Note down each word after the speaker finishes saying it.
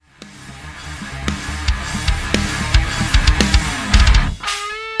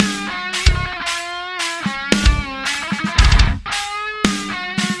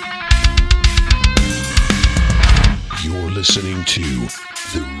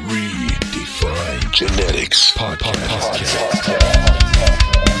Genetics Podcast.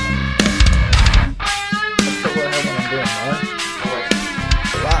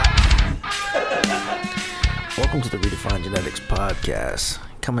 Welcome to the Redefined Genetics Podcast.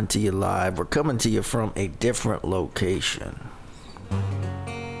 Coming to you live. We're coming to you from a different location.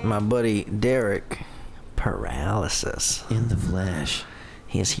 My buddy Derek Paralysis in the flesh.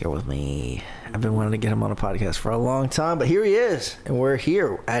 He is here with me. I've been wanting to get him on a podcast for a long time, but here he is, and we're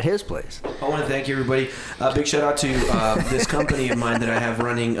here at his place. I want to thank everybody. Big shout out to this company of mine that I have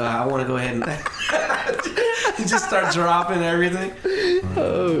running. I want to go ahead and just start dropping everything.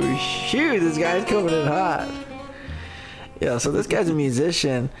 Oh, shoot. This guy's coming in hot. Yeah, so this guy's a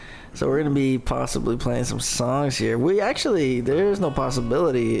musician, so we're going to be possibly playing some songs here. There's no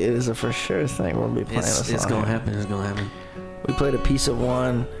possibility. It is a for sure thing. We're going to be playing a song. It's going to happen. It's going to happen. We played a piece of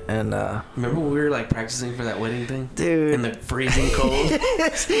one, and remember when we were like practicing for that wedding thing, dude, in the freezing cold. We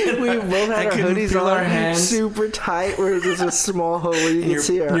both had our hoodies on, our hands super tight, where there's a small hole where you can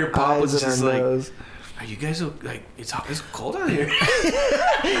see our eyes and our nose. Are you guys like? It's cold out here.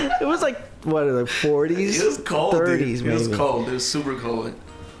 It was like what, the 40s? It was cold, 30s, dude. It was cold. It was super cold.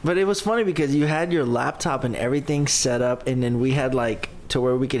 But it was funny because you had your laptop and everything set up, and then we had like to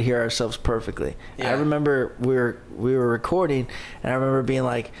where we could hear ourselves perfectly. Yeah. I remember we were recording, and I remember being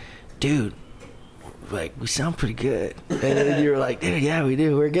like, "Dude, like we sound pretty good." And then you were like, "Dude, yeah, we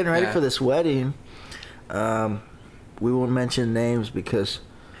do. We're getting ready for this wedding." We won't mention names because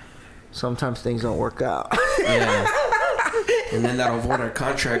sometimes things don't work out. Yeah. And then that'll void our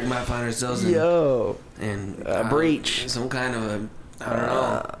contract. We might find ourselves in breach. Some kind of a, I don't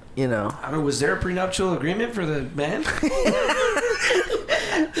know. I don't know. Was there a prenuptial agreement for the band?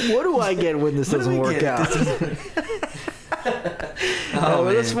 What do I get when this doesn't work out?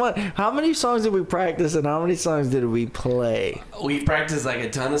 That's fun. How many songs did we practice and how many songs did we play? We practiced like a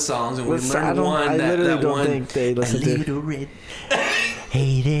ton of songs and we learned one. I literally don't think they listened to.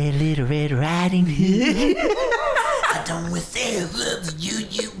 Hey there, Little Red Riding Hood. I don't wish there was you.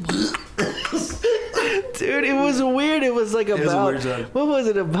 Dude, it was weird. It was like about what was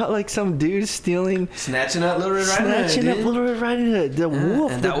it about? Like some dude snatching up Little Red Riding Hood. The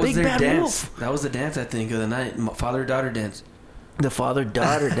wolf, and the big bad dance. Wolf. That was the dance, I think, of the night. Father-daughter dance. The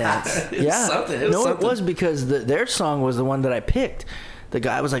father-daughter dance. It was because their song was the one that I picked. The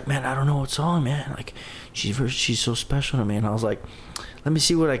guy was like, "Man, I don't know what song, man. Like, she's so special to me." And I was like, "Let me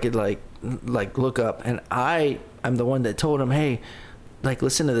see what I could like look up." And I'm the one that told him, "Hey, like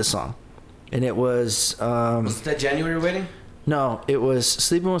listen to this song." And it was was that January wedding? No, it was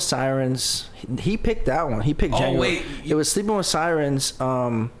Sleeping with Sirens. He picked that one. He picked January. Wait, it was Sleeping with Sirens.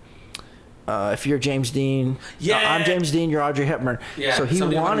 If you're James Dean, I'm James Dean. You're Audrey Hepburn. Yeah. So he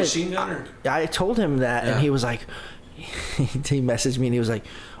wanted. Machine gun or? I told him that, and he was like, he messaged me and he was like,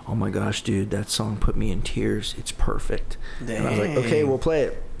 "Oh my gosh, dude, that song put me in tears. It's perfect." Dang. And I was like, "Okay, we'll play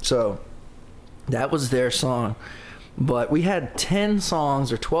it." So that was their song. But we had 10 songs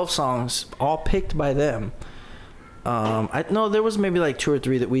or 12 songs all picked by them. There was maybe like 2 or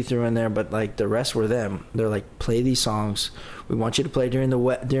 3 that we threw in there, but like the rest were them. They're like, "Play these songs. We want you to play during the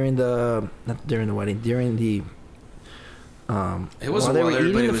wedding. It wasn't while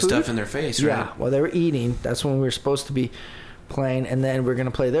everybody was stuffing their face, right? Yeah, while they were eating. That's when we were supposed to be playing, and then we're gonna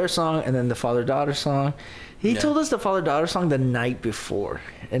play their song, and then the father-daughter song. He told us the father-daughter song the night before,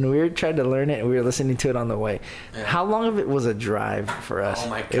 and we were trying to learn it, and we were listening to it on the way. Yeah. How long of it was a drive for us? Oh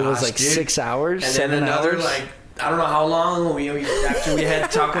my gosh, it was like 6 hours, and 7 another hours. Like I don't know how long after we had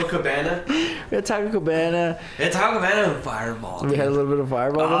Taco Cabana. We had Taco Cabana. And Fireball. We had a little bit of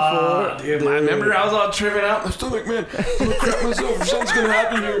Fireball before. Dude, I remember I was all tripping out. My stomach, man. I'm gonna crap myself or something's gonna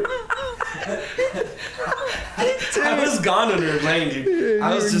happen here. I was gone under a plane, dude.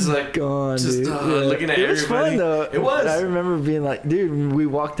 I was just like gone, dude. Looking at everybody. It was fun though. It was. I remember being like, dude, when we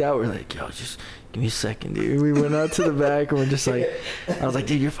walked out, we're like, "Yo, just give me a second, dude." We went out to the back and we're just like, I was like,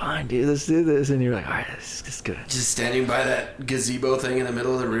 "Dude, you're fine, dude. Let's do this." And you're like, "All right, this is good." Just standing by that gazebo thing in the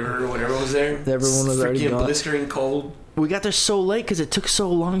middle of the river or whatever was there. Everyone was already gone. Blistering cold. We got there so late because it took so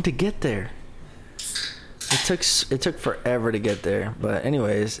long to get there. It took forever to get there, but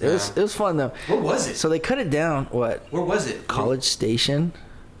anyways, it was fun though. Where was it? So they cut it down. What? Where was it? College Station.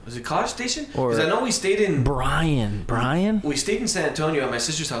 Was it College Station? Because I know we stayed in Bryan. We stayed in San Antonio at my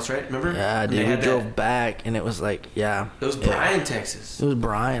sister's house, right? Remember? Yeah, dude. We drove back, and it was like, It was Bryan, Texas. It was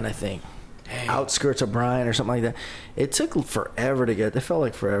Bryan, I think. Dang. Outskirts of Bryan or something like that. It took forever to get. It felt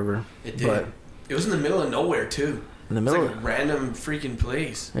like forever. It did. But it was in the middle of nowhere too. In the middle, like a random freaking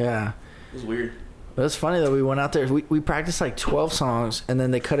place. Yeah. It was weird. But it's funny though. We went out there. We practiced like 12 songs, and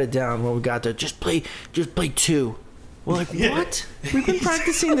then they cut it down when we got there. Just play 2. We're like, what? We've been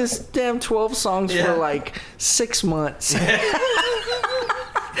practicing this damn 12 songs for like 6 months.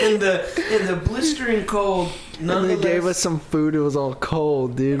 In the blistering cold. And they gave us some food. It was all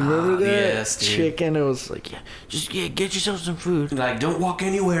cold, dude. Remember that? Yes, dude. Chicken. It was like, get yourself some food. Like, don't walk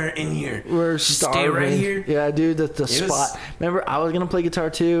anywhere in here. We're Just starving. Stay right here. Yeah, dude. The spot. Remember, I was gonna play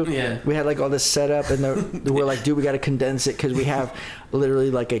guitar too. Yeah. We had like all this set up, and we're like, dude, we got to condense it because we have literally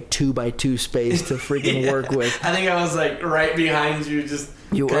like a 2x2 space to freaking work with. I think I was like right behind you, just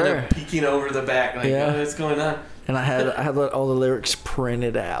You kind were of peeking over the back, like, oh, what's going on? And I had all the lyrics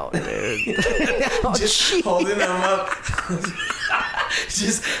printed out, dude. Just holding them up.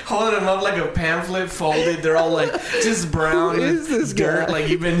 Just holding them up like a pamphlet folded. They're all like just brown Who is this dirt. guy? Like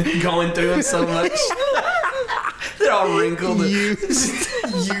you've been going through them so much. They're all wrinkled.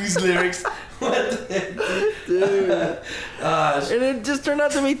 Used lyrics. What the Dude. And it just turned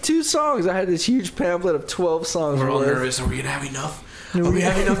out to be 2 songs. I had this huge pamphlet of 12 songs. We're all worth. nervous. Are we gonna have enough? Are we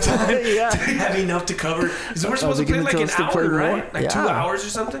having enough time? Yeah. Do we have enough to cover? Because we're supposed to play gonna like tell an us to play hour, more? right? Like 2 Yeah. hours or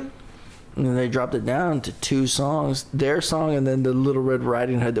something? And then they dropped it down to 2 songs. Their song and then the Little Red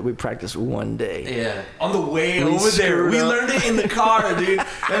Riding Hood that we practiced one day. Yeah. On the way We over there, screwed we up. learned it in the car, dude.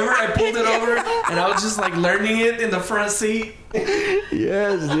 Remember, I pulled it over and I was just like learning it in the front seat.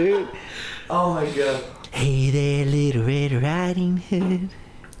 Yes, dude. Oh my god. Hey there, Little Red Riding Hood.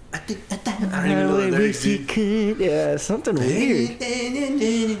 I don't even know the I lyrics, wish you dude. could. Yeah, something weird.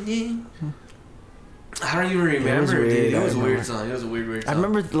 I don't even remember, weird, dude. It I was a weird remember. song. It was a weird I song.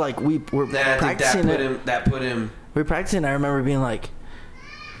 remember, like, we were I think practicing it. that put him. We were practicing. I remember being like,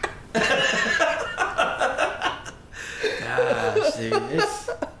 Gosh,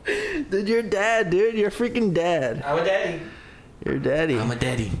 dude. dude, you're dad, dude. You're freaking dad. I'm a daddy. You're daddy. I'm a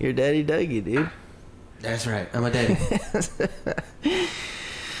daddy. You're daddy Dougie, dude. That's right. I'm a daddy.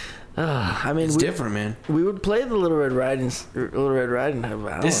 I mean, It's different, man. we would play the Little Red Riding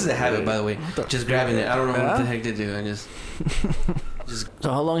Hood. This is a habit, by the way. the Just grabbing it. I don't know what the Yeah? heck to do. I just.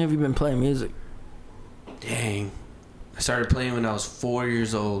 So how long have you been playing music? Dang. I started playing when I was 4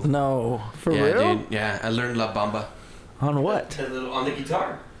 years old. No, for yeah, real? dude. Yeah, I learned La Bamba. On what? On the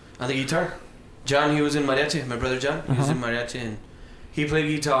guitar. On the guitar. John, he was in mariachi. My brother John, he was in mariachi, and he played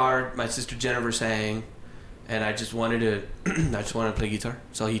guitar. My sister Jennifer sang, and I just wanted to play guitar.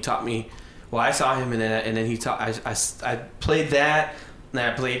 So he taught me. Well, I saw him, and then he taught. I played that, and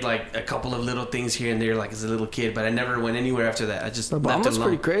I played like a couple of little things here and there, like as a little kid. But I never went anywhere after that. I just The left it Bamba's alone.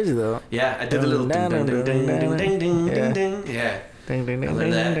 pretty crazy though. Yeah, I did the little ding ding ding ding ding ding ding Yeah. ding ding. Yeah. Ding ding I ding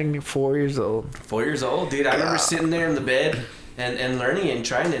learned that. ding ding. 4 years old. 4 years old, dude. I remember sitting there in the bed and learning it and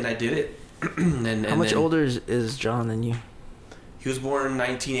trying it, and I did it. and How much then older is John than you? He was born in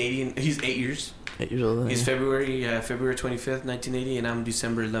 1980. And he's 8 years. 8 years older. Than He's you. February 25th, 1980, and I'm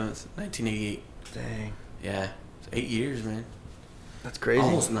December 11th, 1988. Dang, Yeah, it's 8 years, man. that's crazy.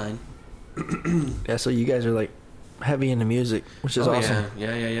 Almost 9. Yeah, so you guys are like heavy into music, which is awesome.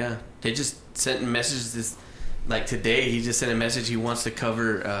 Yeah. They just sent messages this, like today. He just sent a message. He wants to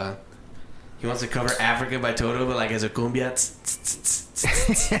cover. He wants to cover Africa by Toto, but like as a cumbia.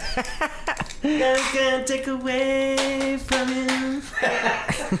 Nothing's gonna take away from you.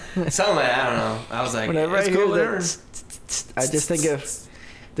 Something like that, I don't know. I was like, Whenever it's I cool, hear whatever. that, I just think of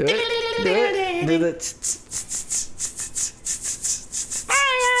do it, do that.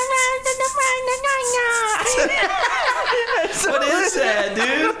 What is that,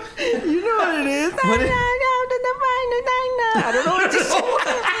 dude? You know what it is? What is- I don't know what to say.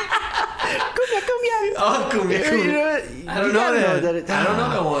 Cumbia. Oh, cumbia, You cumbia. know it? I don't You know gotta that. I don't know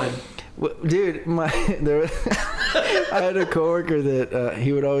that one. Well, dude, I had a coworker that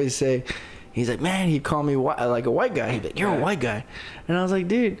he would always say, he's like, man, he'd call me like a white guy. He'd be like, you're a white guy. And I was like,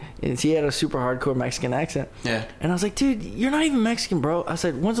 dude, and he had a super hardcore Mexican accent. Yeah. And I was like, dude, you're not even Mexican, bro. I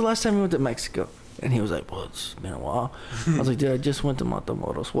said, when's the last time you went to Mexico? And he was like, well, it's been a while. I was like, dude, I just went to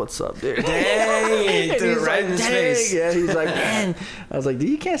Matamoros. What's up, dude? Dang, And threw it he's right like, in his dang. face. Yeah, he's like, man. I was like, dude,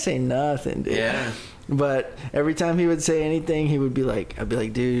 you can't say nothing, dude. Yeah. But every time he would say anything, he would be like, I'd be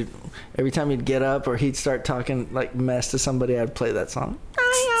like, dude, every time he'd get up or he'd start talking like mess to somebody, I'd play that song.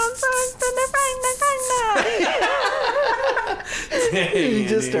 He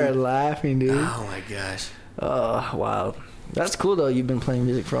just started laughing, dude. Oh my gosh. Oh, wow. That's cool though. You've been playing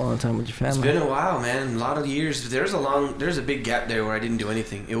music for a long time with your It's family. been a while, man. A lot of years. There's a big gap there where I didn't do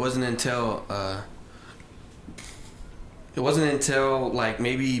anything. It wasn't until like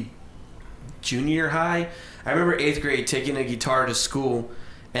maybe junior high. I remember 8th grade taking a guitar to school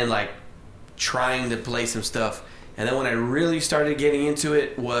and like trying to play some stuff. And then when I really started getting into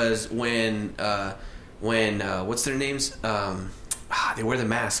it was when what's their names? They wear the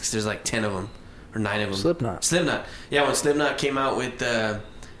masks. There's like 10 of them. or 9 of them. Slipknot. Yeah, when Slipknot came out with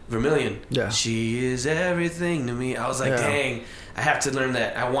Vermilion. Yeah. She is everything to me. I was like, dang, I have to learn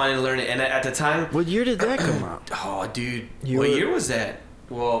that. I wanted to learn it. And at the time... What year did that come out? Oh, dude. What year was that?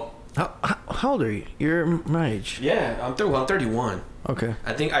 Well... How old are you? You're my age. Yeah, I'm 31. Okay.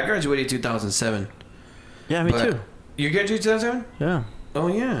 I think I graduated 2007. Yeah, me too. You graduated 2007? Yeah. Oh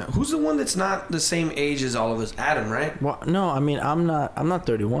yeah. Who's the one that's not the same age as all of us? Adam, right? Well, no, I mean I'm not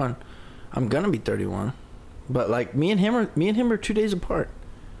 31. I'm gonna be 31. But like me and him are 2 days apart.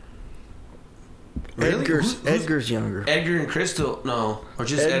 Really? Edgar's younger. Edgar and Crystal, no, or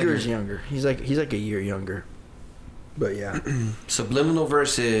just Edgar's Edgar. younger. He's like a year younger. But yeah. Subliminal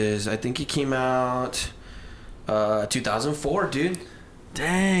Verses. I think he came out 2004, dude.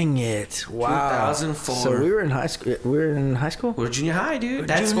 Dang it! Wow. 2004. So we were in high school. We're junior high, dude.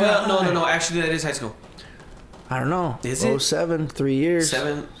 No. Actually, that is high school. I don't know. Is it? 07, 3 years.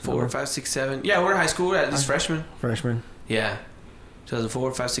 7, 4, 5, 6, 7. Yeah, we're in high school. At least freshmen. Freshman. Yeah.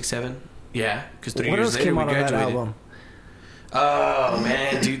 2004, 5, 6, 7. Yeah, because 3 what years else later came we out on that graduated. album? Oh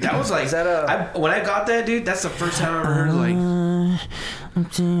man, dude, that was like Is that when I got that, dude. That's the first time I ever heard like.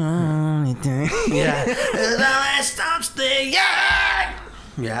 Yeah.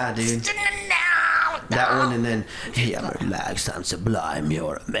 Yeah, dude. That one, and then hey, I'm relaxed, I'm sublime,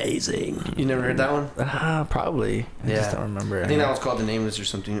 you're amazing. You never heard that one? Probably. I just don't remember. I think that was called The Nameless or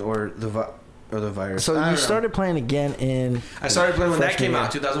something, or the Virus. So you started playing again in. I started playing when that came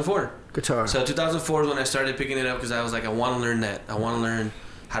out, 2004. Guitar. So 2004 is when I started picking it up because I was like, I want to learn that. I want to learn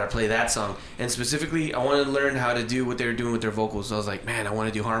how to play that song, and specifically, I wanted to learn how to do what they were doing with their vocals. So I was like, man, I want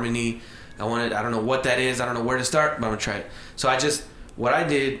to do harmony. I don't know what that is. I don't know where to start, but I'm gonna try it. So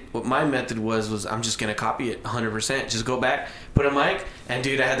what my method was I'm just gonna copy it 100%. Just go back, put a mic, and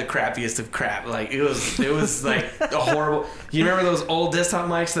dude, I had the crappiest of crap. Like it was like a horrible. You remember those old desktop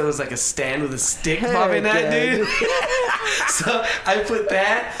mics that was like a stand with a stick popping at, dude? So I put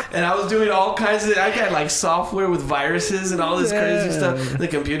that, and I was doing all kinds of. I got like software with viruses and all this crazy stuff. The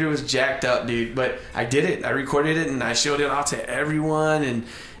computer was jacked up, dude. But I did it. I recorded it, and I showed it off to everyone, and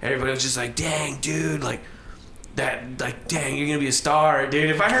everybody was just like, "Dang, dude! Like." Dang, you're gonna be a star, dude.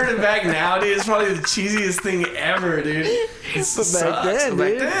 If I heard it back now, dude, it's probably the cheesiest thing ever, dude. But back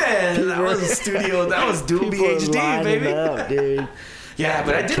then, that was a studio, that was Dolby HD, baby. Up, dude. Yeah,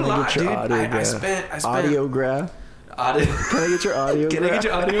 but I did a lot, dude. I spent Audiograph. Can I get your audio? Can I get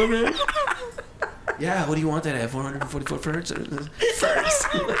your audio, man? Yeah, what do you want that at? 444 hertz? First.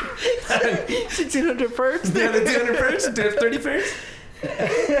 1600 hertz? Yeah, the 200 hertz? 30 hertz?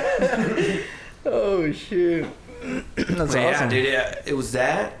 Oh, shoot. That's awesome. Yeah, dude, it was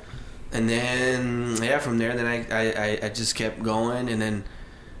that. And then, from there, then I just kept going. And then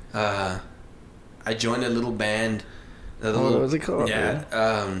I joined a little band. What was it called?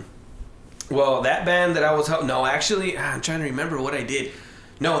 Yeah. Well, that band that I was helping... No, actually, I'm trying to remember what I did.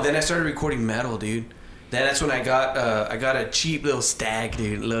 No, then I started recording metal, dude. Then that's when I got a cheap little Stag,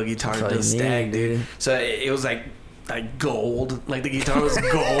 dude. Little guitar, little Stag, dude. So it was like gold. Like the guitar was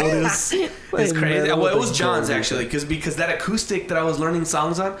gold. It was crazy. Well, it was John's actually, because that acoustic that I was learning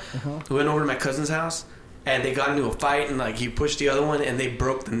songs on, we went over to my cousin's house. And they got into a fight, and like he pushed the other one, and they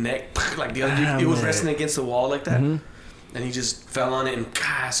broke the neck. Like the other dude, it was resting against the wall like that, and he just fell on it. And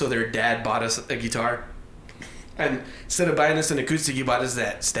so their dad bought us a guitar, and instead of buying us an acoustic, he bought us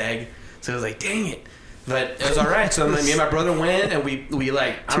that Stag. So I was like, dang it. But it was all right. So me and my brother went, and we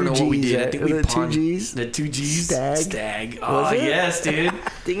like, I don't know what we did. I think we pawned the 2 Gs. Stag. Oh yes, dude. I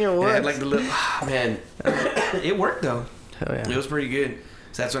think it was. Yeah, like the little man. It worked though. Hell yeah. It was pretty good.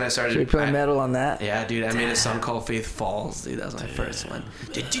 So that's when I started. Should we play metal on that? Yeah, dude. I made a song called Faith Falls, dude. That was my first one.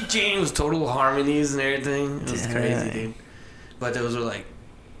 It was total harmonies and everything. It was crazy, dude. But those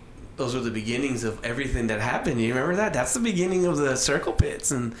were the beginnings of everything that happened. You remember that? That's the beginning of the circle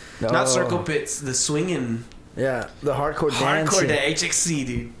pits and not circle pits, the swinging. Yeah, the hardcore dancing. The HXC,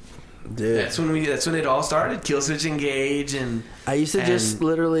 dude. Dude. That's when it all started. Killswitch Engage and I used to just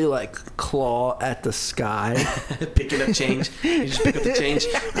literally like claw at the sky, picking up change. You just pick up the change.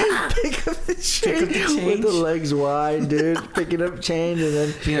 Pick up the change with the legs wide, dude. Picking up change and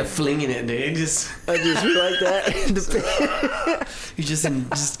then flinging it, dude. I just be like that. You're just in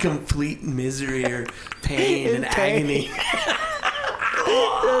complete misery or pain and agony.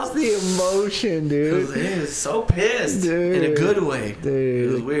 That's the emotion, dude. It was so pissed, dude. In a good way. Dude.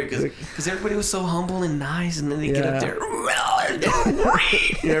 It was weird because everybody was so humble and nice, and then they get up there.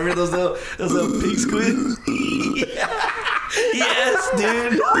 You remember those little pig squid? Yes,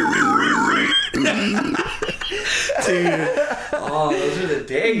 dude. Dude. Oh, those are the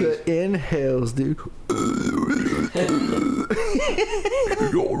days. The inhales, dude.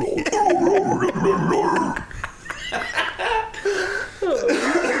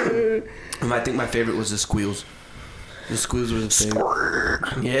 I think my favorite was the squeals. The squeals were the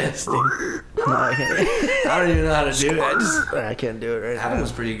favorite. Yes, dude. No, I I don't even know how to do it. I can't do it right now. Adam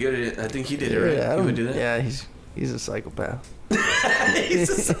was pretty good at it. I think he did it right. Yeah, He would do that. Yeah, he's a psychopath.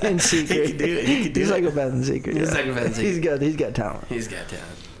 He's a, In secret. He could do it. He could do He's it. psychopath in secret. He's yeah. psychopath in secret. He's got talent. He's got talent.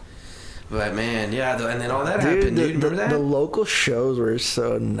 But man, yeah, and then all that Dude, happened, dude. Remember that? The local shows were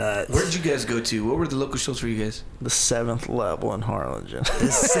so nuts. Where did you guys go to? What were the local shows for you guys? The 7th level in Harlingen. The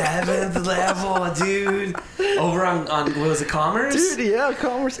 7th level, dude. Over on what was it, Commerce? Dude, yeah,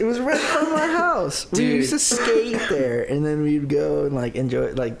 Commerce. It was right from our house. We Dude. used to skate there, and then we'd go and like enjoy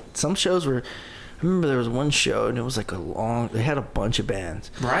it. Like some shows were. I remember there was one show, and it was like they had a bunch of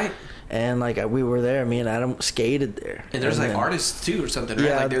bands. Right. And like we were there, me and Adam skated there. And there's like then, artists too or something, right?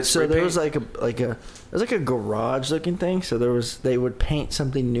 Yeah, Like, they would so spray there paint. was it was like a garage looking thing. So they would paint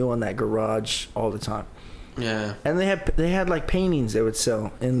something new on that garage all the time. Yeah. And they had like paintings they would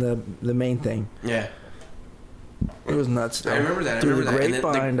sell in the main thing. Yeah. It was nuts. Though. I remember that. I Through remember the that. And then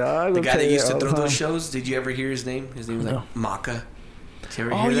grapevine, dog. the would guy that play used there to all the throw those time. shows, did you ever hear his name? His name was like No. Maka. Did you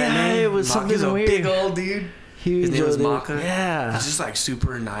ever Oh, hear that yeah, name? it was Maka's something a weird. big old dude. Huge His name was dude. Maka. Yeah. He's just like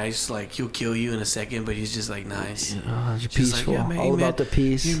super nice. Like he'll kill you in a second, but he's just like nice. Oh, you're Just peaceful. like, yeah, man, all about the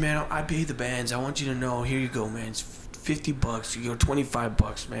peace. Hey man, I pay the bands. I want you to know. Here you go, man. It's $50. You go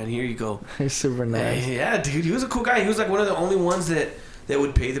 $25, man. Here you go. He's super nice. Hey, yeah, dude. He was a cool guy. He was like one of the only ones that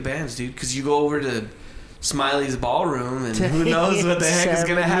would pay the bands, dude. Because you go over to Smiley's ballroom, and who knows what the heck is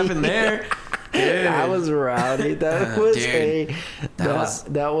gonna happen there. Dude. That was rowdy. That was dude,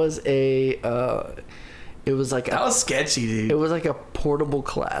 that was a. It was like that was sketchy, dude. It was like a portable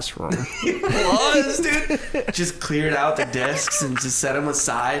classroom. It was, dude. Just cleared out the desks and just set them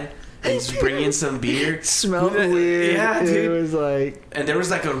aside and just bring in some beer. It smelled weird. Yeah, dude. It was like, and there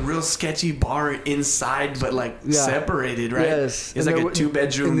was like a real sketchy bar inside, but like Yeah. separated, right? yes, It's And like there a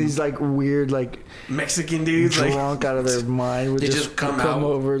 2-bedroom. And these like weird like Mexican dudes, like drunk out of their mind would They just just come come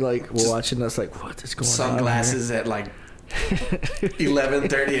out, over like just watching us like what is going sunglasses at like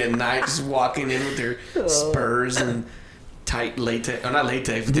 11:30 at night, just walking in with their spurs and tight latex, or not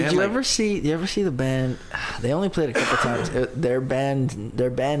latex. But on they here. had Did you like, ever see? You ever see the band? They only played a couple times. Their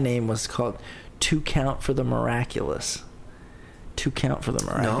band name was called Two Count for the Miraculous. Two Count for the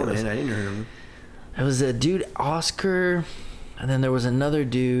No, Miraculous. man, I didn't hear them. It was a dude, Oscar, and then there was another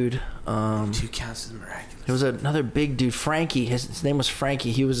dude. 2 counts is miraculous. There was another big dude, Frankie. His name was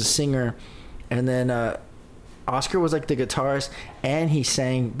Frankie. He was a singer, and then Oscar was like the guitarist, and he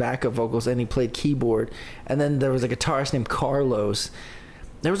sang backup vocals, and he played keyboard. And then there was a guitarist named Carlos.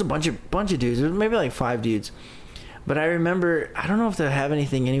 There was a bunch of dudes. There was maybe like 5 dudes. But I remember, I don't know if they have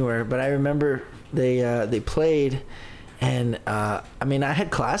anything anywhere, but I remember they played, and I mean, I had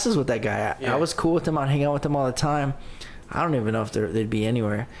classes with that guy. Yeah. I was cool with him. I'd hang out with him all the time. I don't even know if they'd be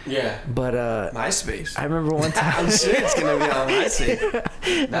anywhere. Yeah. But MySpace. I remember one time. I'm sure it's gonna be on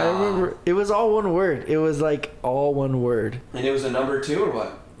MySpace. I remember it was all one word. It was like all one word. And it was a number 2 or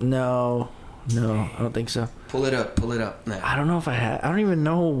what? No, I don't think so. Pull it up. No. I don't know if I had. I don't even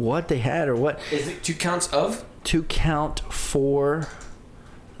know what they had or what. Is it 2 counts of? To count for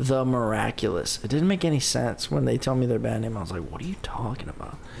the miraculous. It didn't make any sense when they told me their band name. I was like, "What are you talking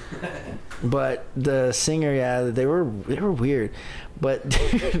about?" But the singer, yeah, they were weird. But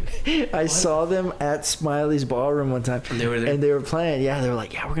dude, I saw them at Smiley's ballroom one time, And they were there? and they were playing. Yeah, they were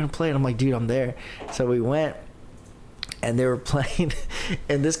like, "Yeah, we're gonna play." And I'm like, "Dude, I'm there." So we went. And they were playing,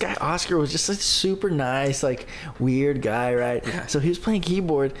 and this guy Oscar was just a super nice, like weird guy, right? Yeah. So he was playing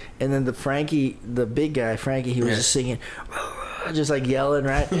keyboard, and then the big guy Frankie, he was Yeah. just singing, just like yelling,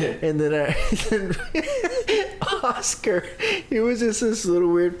 right? Yeah. And then Oscar, he was just this little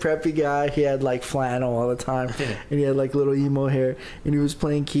weird preppy guy. He had like flannel all the time, Yeah. and he had like little emo hair, and he was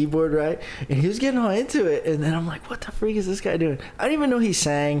playing keyboard, right? And he was getting all into it, and then I'm like, what the freak is this guy doing? I didn't even know he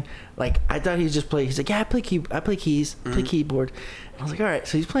sang. Like, I thought he just played. He's like, yeah, I play keys, play keyboard. And I was like, all right.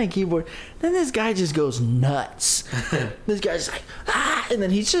 So he's playing keyboard. Then this guy just goes nuts. This guy's like, ah, and then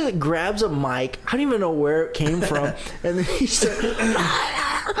he just like, grabs a mic. I don't even know where it came from. And then he just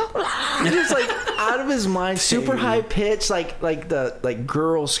like out of his mind, super high pitch, like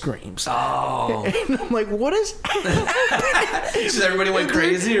girl screams. Oh. And I'm like, what is? Just everybody went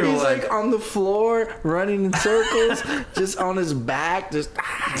crazy or He's what? like on the floor, running in circles, just on his back, just.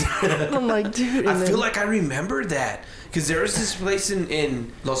 And I'm like, dude. I feel like I remember that because there was this place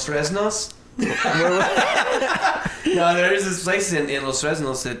in Los Fresnos. No, there is this place in Los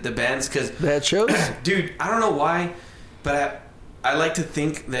Fresnos that the bands, because that shows. dude, I don't know why, but I like to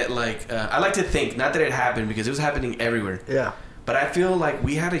think that not that it happened because it was happening everywhere. Yeah. But I feel like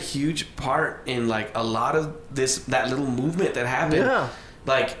we had a huge part in like a lot of that little movement that happened. Yeah.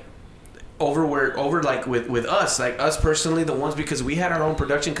 Like over like with us, like us personally, the ones, because we had our own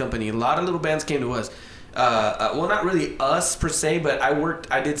production company. A lot of little bands came to us. Well, not really us per se, but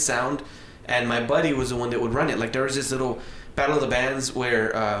I did sound, and my buddy was the one that would run it. Like there was this little battle of the bands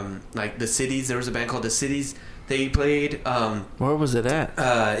where like the Cities, there was a band called the Cities. They played. Where was it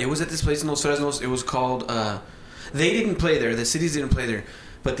at? It was at this place in Los Fresnos. It was called. They didn't play there. The Cities didn't play there,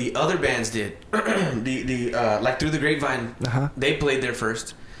 but the other bands did. Like Through the Grapevine, they played there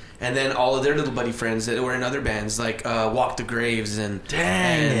first, and then all of their little buddy friends that were in other bands like Walk the Graves and who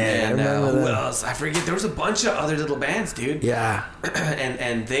else? I forget. There was a bunch of other little bands, dude. Yeah.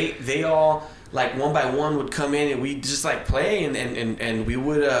 and they all like one by one would come in and we just like play and we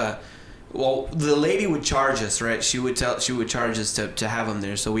would well, the lady would charge us, right? She would charge us to have them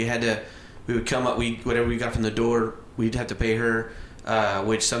there. So we would come up, whatever we got from the door, we'd have to pay her,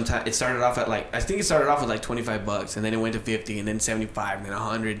 which sometimes it started off at like, I think it started off with like $25, and then it went to 50, and then 75, and then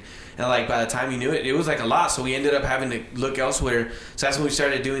 100, and like by the time you knew it, it was like a lot. So we ended up having to look elsewhere. So that's when we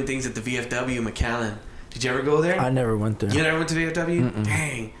started doing things at the VFW McAllen. Did you ever go there? I never went there. You never went to VFW? Mm-mm.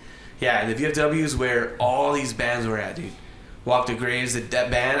 Dang. Yeah, the VFW is where all these bands were at, dude. Walk the Graves,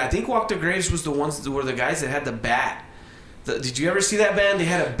 that band. I think Walk the Graves was the ones that were the guys that had the bat. Did you ever see that band? They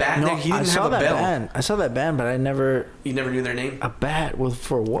had a bat. No, He didn't I saw have a that bell. band. I saw that band, but I never. You never knew their name? A bat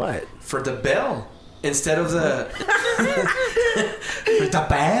for what? For the bell. Instead of the... for the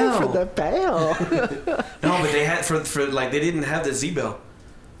bell. For the bell. No, but they had... For like, they didn't have the Z-bell.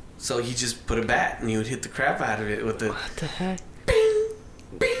 So he just put a bat, and he would hit the crap out of it with the... What the heck? Bing!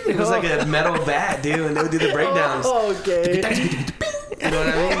 Bing! It was like a metal bat, dude, and they would do the breakdowns. Oh, okay. You know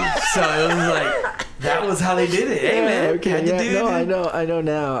what I mean? So it was like... That was how they did it. Hey, man. Okay, Had to do it, I know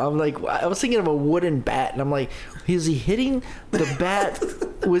now. I'm like, I was thinking of a wooden bat, and I'm like, is he hitting the bat?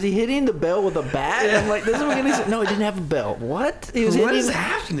 Was he hitting the bell with a bat? Yeah. I'm like, doesn't make any sense. No, he didn't have a bell. What? He was What hitting is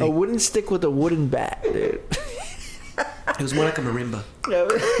happening? a wooden stick with a wooden bat, dude. It was more like a marimba. Yeah.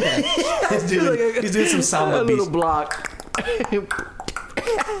 He's doing some samba a little beats. block.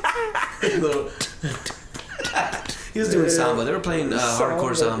 He was doing samba. They were playing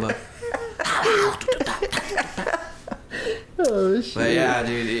hardcore samba. Oh shit! But yeah,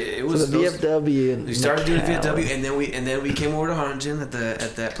 dude, it was the VFW. And we started doing Macau. VFW, and then we came over to Harlingen at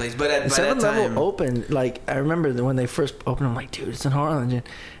that place. But by Seven that time, Level opened. Like I remember when they first opened, I'm like, dude, it's in Harlingen.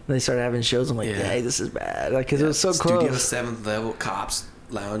 And they started having shows. I'm like, hey, this is bad. Like, because it was so Studio close. 7th Level, Cops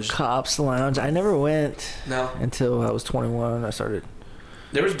Lounge. Cops Lounge. I never went. No. Until I was 21. I started.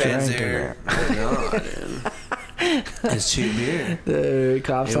 There was bands drinking there. No, dude. It's cheap beer. The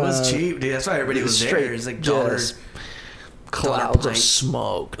Cops It was Lounge. cheap, dude. That's why everybody was Straight there. It's like dollars. Clouds of pint.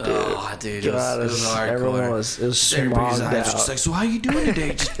 smoke, dude. Oh, dude, it was hardcore. Everyone was. It was Everybody's smogged eyes out. just like, so how you doing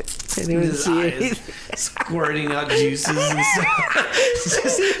today? Didn't even His see eyes anything. squirting out juices and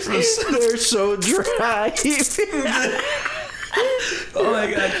stuff. They're so dry. Oh my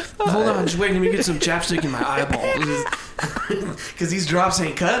god! Hold on, just wait. Let me get some chapstick in my eyeball because these drops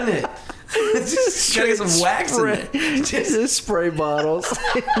ain't cutting it. Just gotta get some wax in it. Just spray bottles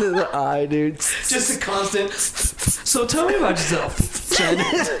into the eye, dude. Just a constant. So tell me about yourself.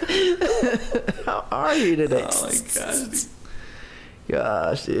 How are you today? Oh my god!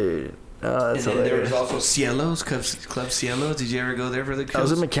 Gosh, dude. Oh, that's And then there was hilarious. also Cielos, Club Cielos. Did you ever go there for the That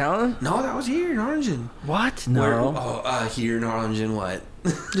was coast? in McAllen? No, that was here in Harlingen. What? No. Here in Harlingen, what?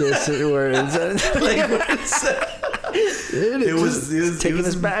 Just where is it? Like, what is that? Dude, It was taking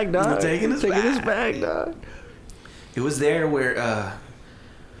us back, dog. Taking us back, dog. It was there where,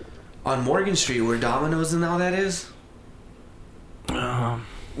 on Morgan Street, where Domino's and all that is. Where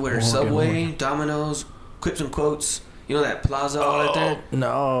Morgan, Subway, Morgan. Domino's, Quips and Quotes. You know that plaza all right there?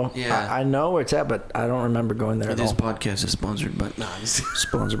 No. Yeah. I know where it's at, but I don't remember going there at This all. podcast is sponsored by... No, it's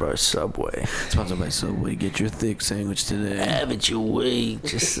Sponsored by Subway. sponsored by Subway. Get your thick sandwich today. Haven't you wait?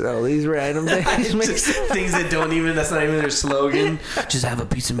 Just all these random things. Just things that don't even... That's not even their slogan. Just have a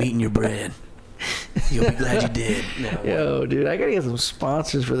piece of meat in your bread. You'll be glad you did. No, Yo, dude, I gotta get some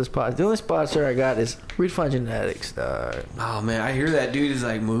sponsors for this podcast. The only sponsor I got is Refund Genetics, dog. oh, man. I hear that dude is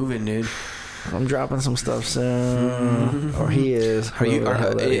like moving, dude. I'm dropping some stuff soon, or he is. Are you? whoever the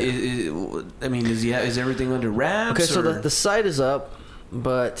hell that is. I mean, is everything under wraps? Okay, so or? the site is up,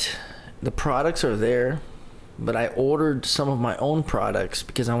 but the products are there. But I ordered some of my own products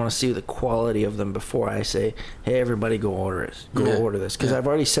because I want to see the quality of them before I say, "Hey, everybody, go order it. Order this." Because I've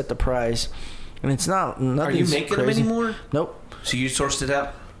already set the price, and it's nothing. Are you making them anymore? Nope. So you sourced it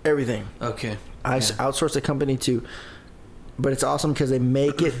out? Everything. Okay. I outsourced the company to, but it's awesome because they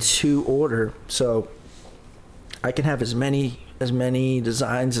make it to order, so I can have as many as many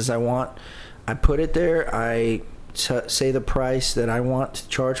designs as I want. I put it there. I say the price that I want to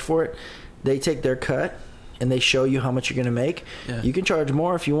charge for it. They take their cut, and they show you how much you're going to make. Yeah. You can charge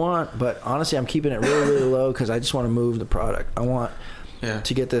more if you want, but honestly, I'm keeping it really, really low because I just want to move the product. I want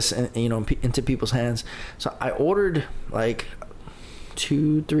to get this, into people's hands. So I ordered like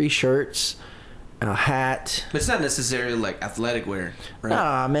 2-3 shirts, a hat. But it's not necessarily like athletic wear, right?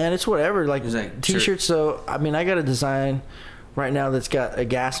 Nah, man, it's whatever. Like t-shirts. Shirt. So I mean, I got a design right now that's got a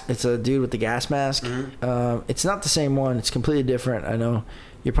gas. It's a dude with the gas mask. Mm-hmm. It's not the same one. It's completely different. I know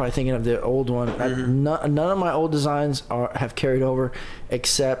you're probably thinking of the old one. Mm-hmm. None of my old designs have carried over,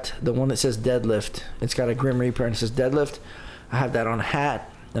 except the one that says deadlift. It's got a Grim Reaper and it says deadlift. I have that on a hat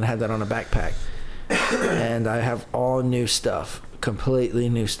and I have that on a backpack, and I have all new stuff, completely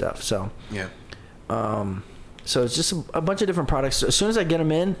new stuff. So yeah. So it's just a bunch of different products. So as soon as I get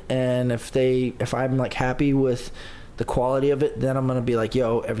them in, and if I'm like happy with the quality of it, then I'm gonna be like,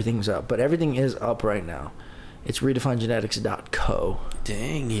 yo, everything's up. But everything is up right now. It's redefinegenetics.co.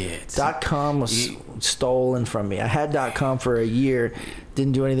 Dang it. .com was stolen from me. I had .com for a year,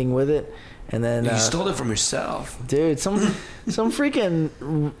 didn't do anything with it, and then you stole it from yourself, dude. Some freaking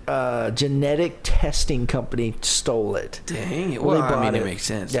genetic testing company stole it. Dang it. Well, I mean, it makes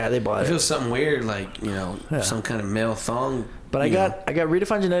sense. Yeah, they bought it. I feel something weird, like some kind of male thong. But I got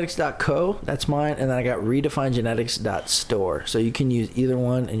redefinegenetics.co, that's mine, and then I got redefinegenetics.store. So you can use either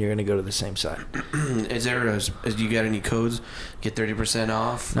one, and you're going to go to the same site. Is you got any codes? Get 30%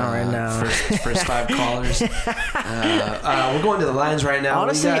 off. Not right now. First 5 callers. We're going to the lines right now.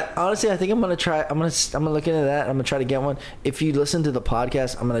 Honestly, I think I'm going to try. I'm going to look into that. I'm going to try to get one. If you listen to the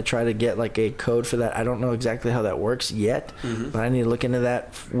podcast, I'm going to try to get like a code for that. I don't know exactly how that works yet, but I need to look into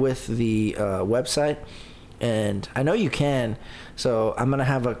that with the website. And I know you can, so I'm gonna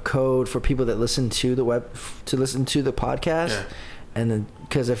have a code for people that listen to the podcast, and then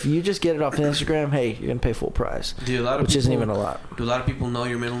because if you just get it off Instagram, hey, you're gonna pay full price, which isn't even a lot. Do a lot of people know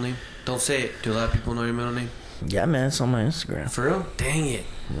your middle name? Don't say it. Do a lot of people know your middle name? Yeah, man, it's on my Instagram. For real? Dang it!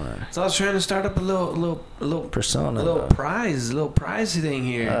 What? So I was trying to start up a little persona, a little prize thing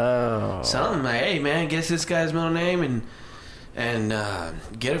here. Oh, something like, hey man, guess this guy's middle name and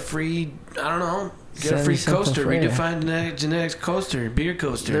get a free, I don't know. Get a free coaster, Redefine Genetics coaster, beer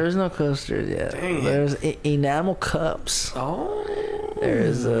coaster. There's no coasters yet. Dang There's enamel cups. Oh.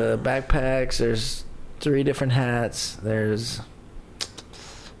 There's backpacks. There's 3 different hats. There's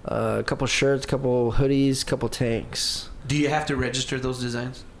a couple shirts, couple hoodies, couple tanks. Do you have to register those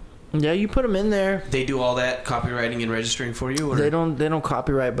designs? Yeah, you put them in there. They do all that copywriting and registering for you, or they don't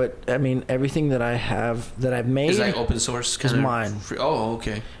copyright, but I mean everything that I have that I've made is like open source. Is mine. Oh,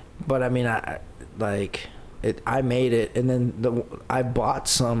 okay. But I mean, I made it, and then I bought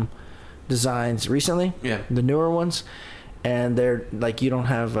some designs recently. Yeah. The newer ones, and they're like you don't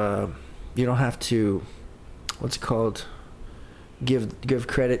have to, what's it called? Give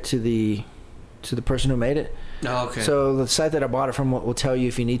credit to the person who made it. Oh, okay. So the site that I bought it from will tell you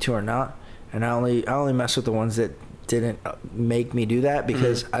if you need to or not, and I only mess with the ones that didn't make me do that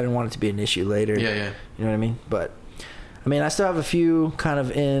because I didn't want it to be an issue later. Yeah. You know what I mean? But I mean, I still have a few kind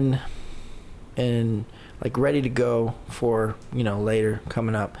of in like ready to go for later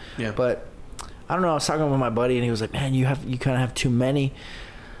coming up. Yeah. But I don't know. I was talking with my buddy, and he was like, "Man, you kind of have too many."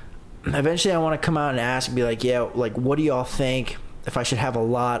 Eventually, I want to come out and ask and be like, "Yeah, like, what do y'all think? If I should have a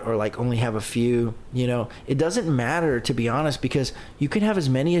lot or like only have a few?" It doesn't matter, to be honest, because you can have as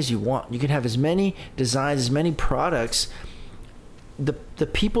many as you want. You can have as many designs, as many products. The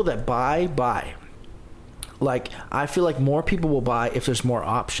people that buy. Like, I feel like more people will buy if there's more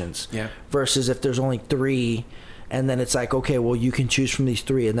options. Yeah. Versus if there's only 3, and then it's like, okay, well, you can choose from these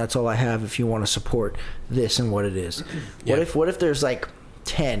 3, and that's all I have if you want to support this and what it is. Yeah. What if there's like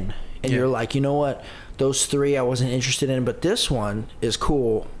 10, and you're like, you know what, those 3 I wasn't interested in, but this one is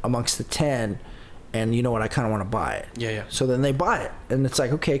cool amongst the 10, and you know what, I kind of want to buy it. Yeah. So then they buy it, and it's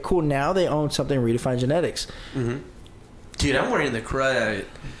like, okay, cool, now they own something Redefined Genetics. Dude, I'm wearing the crud out of it.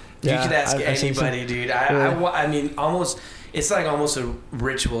 You could ask anybody, dude. I mean, almost. It's like almost a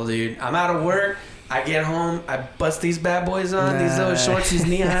ritual, dude. I'm out of work. I get home. I bust these bad boys on. These little shorts, these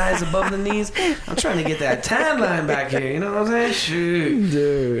knee highs above the knees. I'm trying to get that tan line back here. You know what I'm saying? Shoot,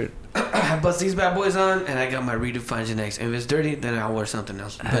 dude. I bust these bad boys on, and I got my Redefined Genetics. If it's dirty, then I'll wear something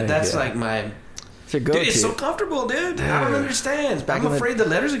else. But that's like my It's a go-to. Dude, it's so comfortable, dude. I don't understand. I'm afraid the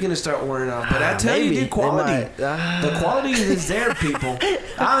letters are going to start wearing off. But I tell you, dude, quality. The quality is there, people.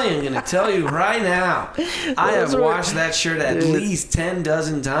 I am going to tell you right now. I have washed that shirt at least 10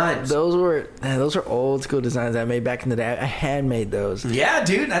 dozen times. Those were old school designs I made back in the day. I handmade those. Yeah,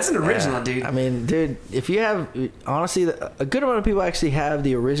 dude. That's an original, dude. I mean, dude, if you have... Honestly, a good amount of people actually have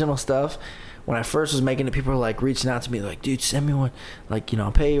the original stuff. When I first was making it, people were like reaching out to me like, dude, send me one, like, you know,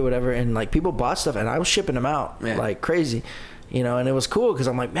 I'll pay you whatever. And like people bought stuff and I was shipping them out like crazy, you know, and it was cool because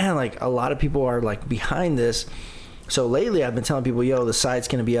I'm like, man, like a lot of people are like behind this. So lately I've been telling people, yo, the site's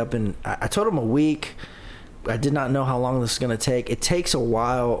going to be up in, I told them a week. I did not know how long this is going to take. It takes a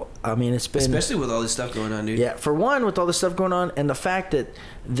while. I mean, it's been... Especially with all this stuff going on, dude. Yeah, for one, with all this stuff going on and the fact that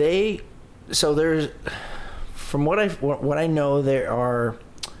so there's, from what I know, there are...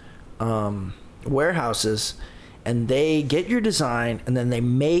 warehouses, and they get your design and then they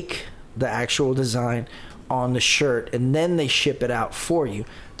make the actual design on the shirt and then they ship it out for you.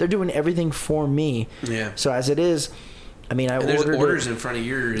 They're doing everything for me. Yeah. So as it is, I mean, there's orders in front of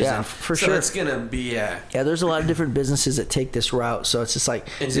yours. Yeah, for sure. So it's gonna be Yeah, there's a lot of different businesses that take this route, so it's just like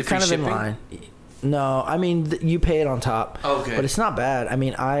it's kind of shipping? in line. No, I mean you pay it on top. Okay. But it's not bad. I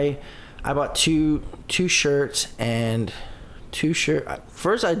mean, I bought two shirts and.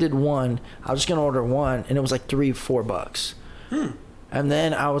 First I did one. I was just gonna order one, and it was like $3-4. And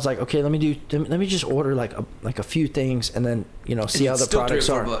then I was like, okay, let me just order like a few things, and then see how the products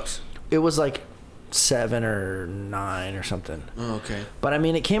are. $3 or $4. It was like 7 or 9 or something. Oh, okay. But I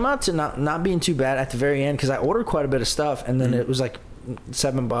mean, it came out to not being too bad at the very end because I ordered quite a bit of stuff, and then it was like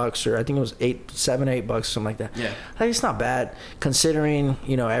 $7 or I think it was $8 or $8, something like that. Yeah. I think it's not bad considering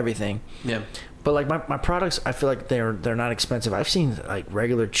everything. Yeah. But like my products, I feel like they're not expensive. I've seen like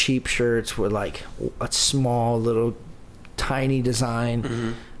regular cheap shirts with like a small little tiny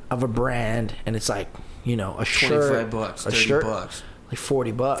design of a brand, and it's like a shirt, $25, a shirt, $30, like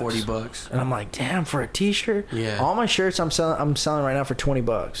 $40, $40, and I'm like, damn, for a T-shirt. Yeah. All my shirts I'm selling right now for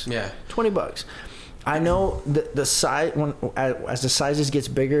 $20. Yeah. $20. I know the size as the sizes gets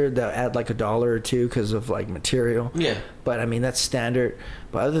bigger, they'll add like $1 or $2 because of like material. Yeah. But I mean that's standard.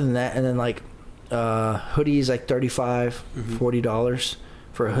 But other than that, and then like. Hoodies like $35, $40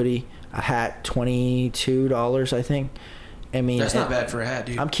 for a hoodie. A hat $22, I think. I mean, that's not bad for a hat,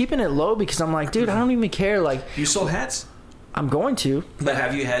 dude. I'm keeping it low because I'm like, dude, I don't even care. Like, you sold hats? I'm going to. But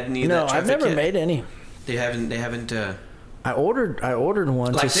have you had any of that traffic I've never yet? made any. They haven't. I ordered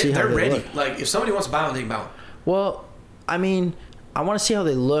one like to see how they're they ready. look. Like if somebody wants to buy one, they can buy one. Well, I mean, I want to see how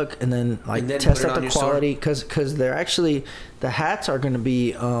they look and then test out the quality because they're actually the hats are going to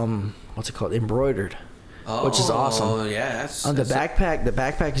be what's it called, embroidered, which is awesome. Oh yeah, the backpack. The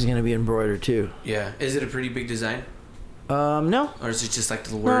backpack is going to be embroidered too. Yeah, is it a pretty big design? No. Or is it just like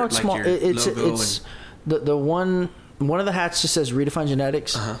the word, no, it's like small. your It's logo? the one of the hats just says Redefine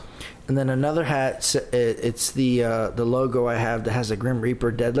Genetics, and then another hat it's the logo I have that has a Grim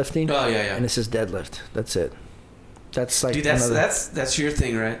Reaper deadlifting. Oh yeah. And it says deadlift. That's it. That's like, dude, that's your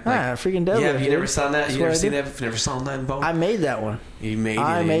thing, right? Like, freaking deadlift. Yeah, have you never saw that? That's you never seen that? You've never saw that in bone? I made that one. You made it.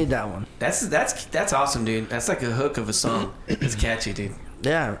 I made that one. That's awesome, dude. That's like a hook of a song. It's catchy, dude.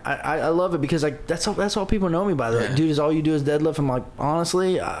 Yeah, I love it because like that's all people know me by. Like, dude, is all you do is deadlift? I'm like,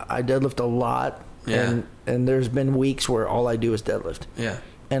 honestly, I deadlift a lot. Yeah. And there's been weeks where all I do is deadlift. Yeah.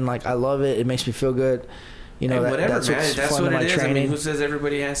 And like I love it. It makes me feel good. Whatever, that's man. what's That's fun what in my it is. training. I mean, who says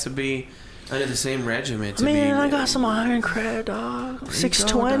everybody has to be under the same regimen? I got some iron cred, dog.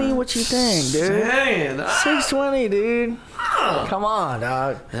 620. What you think, dude? 620, dude. Come on,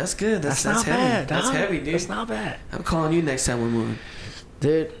 dog. That's good. That's not heavy. bad, dog. That's heavy, dude. That's not bad. I'm calling you next time we're moving.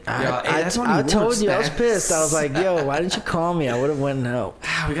 Dude, I told you, I was pissed. I was like, yo, why didn't you call me? I would have went and helped.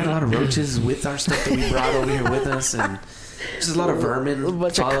 We got a lot of roaches with our stuff that we brought over here with us, and just a lot of vermin. A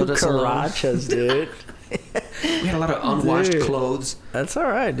bunch followed of cucarachas, dude. We had a lot of unwashed clothes. That's all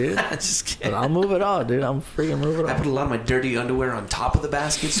right, dude. Just kidding. I'll move it all, dude. I'm freaking move it all. I put a lot of my dirty underwear on top of the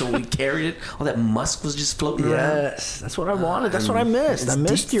basket, so when we carried it, all that musk was just floating around. Yes, that's what I wanted. That's what I missed. I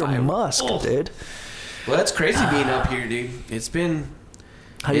missed your musk, dude. Well, that's crazy being up here, dude. It's been...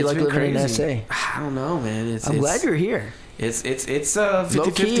 How do you like living in SA? I don't know, man. I'm glad you're here. It's 50-50, low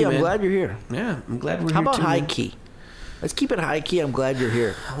key, man. I'm glad you're here. Yeah, I'm glad we're here. How about too, high key? Let's keep it high key. I'm glad you're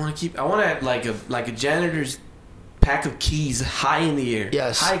here. I want to have like a janitor's pack of keys high in the air.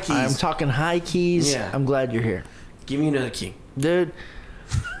 Yes, high keys. I'm talking high keys. Yeah. I'm glad you're here. Give me another key, dude.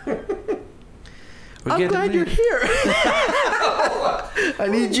 I'm glad you're here. I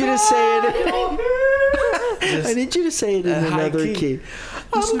need you to say it. I need you to say it in another key.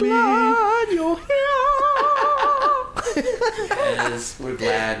 I'm glad you're here. Yes, we're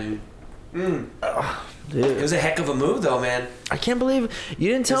glad. Dude. It was a heck of a move, though, man. I can't believe you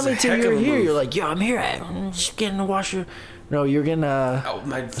didn't tell me till you were here. You're like, yo, I'm here. I'm just getting a washer. No, you're getting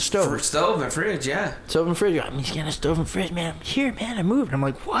my stove. Stove, my fridge, yeah. Stove and fridge. I'm just getting a stove and fridge, man. I'm here, man. I moved. I'm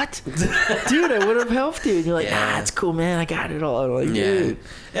like, what? Dude, I would have helped you. And you're like, it's cool, man. I got it all. I'm like, dude.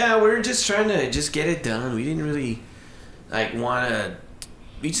 Yeah, we were just trying to just get it done. We didn't really, want to...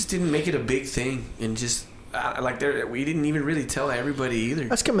 We just didn't make it a big thing. And just, we didn't even really tell everybody either.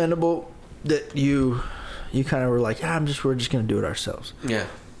 That's commendable that you kind of were like, we're just going to do it ourselves. Yeah.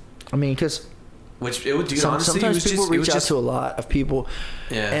 I mean, because... Which it would do. Honestly, sometimes people reach out to a lot of people,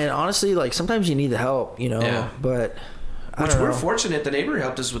 and honestly, like sometimes you need the help, you know. Yeah. But we're fortunate. The neighbor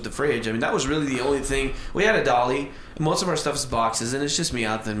helped us with the fridge. I mean, that was really the only thing. We had a dolly. Most of our stuff is boxes, and it's just me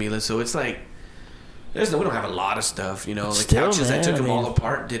out and Mila. So it's like, we don't have a lot of stuff, you know. Like couches, I took them all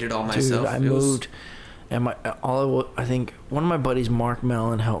apart, did it all myself. Dude, I moved, and I think one of my buddies, Mark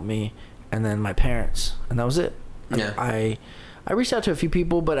Mellon, helped me, and then my parents, and that was it. Yeah. I reached out to a few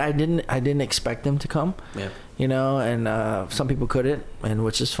people, but I didn't expect them to come. Yeah. You know, and some people couldn't, and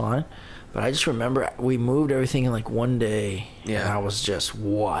which is fine. But I just remember we moved everything in like one day, and I was just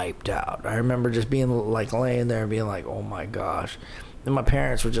wiped out. I remember just being like laying there and being like, oh my gosh. And my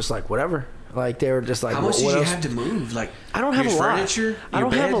parents were just like, whatever. Like they were just like, how much did you have to move? Like I don't have a lot. Furniture, I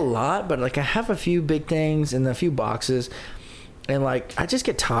don't have a lot, but like I have a few big things and a few boxes. And like I just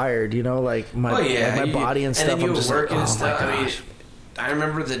get tired, you know, like my body and stuff. And then I'm just working like, and stuff. I mean, I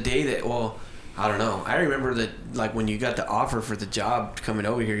remember the day that. Well, I don't know. I remember that, like when you got the offer for the job coming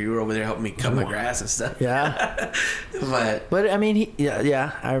over here, you were over there helping me cut my grass and stuff. Yeah. but I mean,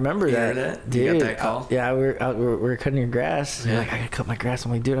 I remember that. Dude, you got that call? Yeah, we were cutting your grass. Yeah. You're like, I gotta cut my grass.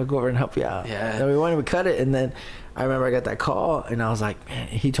 I'm like, dude, I'll go over and help you out. Yeah. And we wanted to cut it, and then I remember I got that call, and I was like, man.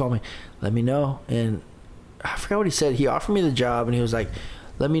 He told me, let me know, and I forgot what he said. He offered me the job, and he was like,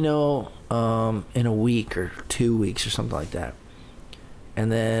 let me know in a week or 2 weeks or something like that. And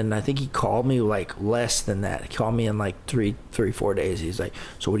then I think he called me like less than that. He called me in like 4 days. He's like,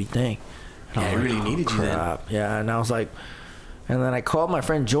 so what do you think? And I really needed you then. Yeah, and I was like, and then I called my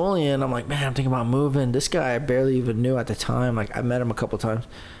friend Julian. I'm like, man, I'm thinking about moving. This guy I barely even knew at the time. Like I met him a couple times.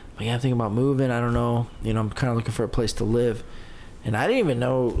 I'm like, yeah, I'm thinking about moving. I don't know. You know, I'm kind of looking for a place to live. And I didn't even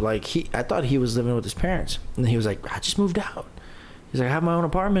know, like, I thought he was living with his parents. And he was like, I just moved out. He's like, I have my own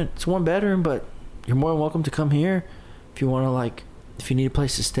apartment. It's 1 bedroom, but you're more than welcome to come here if you want to, like, if you need a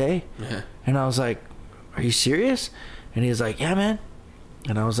place to stay. Yeah. And I was like, are you serious? And he was like, yeah, man.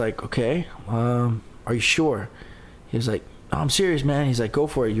 And I was like, okay, are you sure? He was like, no, I'm serious, man. He's like, go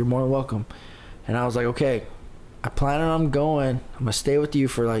for it. You're more than welcome. And I was like, okay, I plan on going. I'm going to stay with you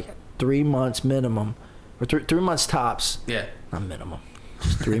for, like, 3 months minimum. Or 3 months tops. Yeah. Not minimum.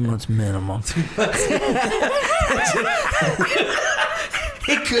 Just 3 months minimum. 3 months.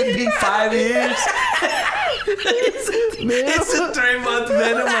 It could be 5 years. It's a 3-month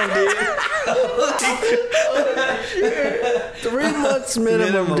minimum, dude. 3 months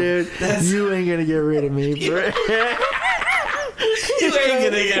minimum, dude. You ain't gonna get rid of me, bro. You ain't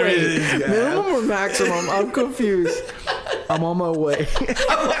gonna get rid of this guy. Minimum or maximum? I'm confused. I'm on my way.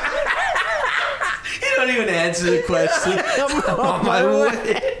 You don't even answer the question. I'm on my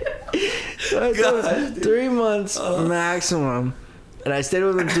way. 3 months maximum. And I stayed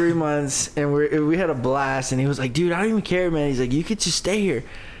with him 3 months, and we had a blast. And he was like, dude, I don't even care, man. He's like, you could just stay here.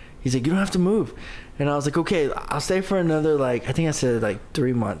 He's like, you don't have to move. And I was like, okay, I'll stay for another, like, I think I said, like,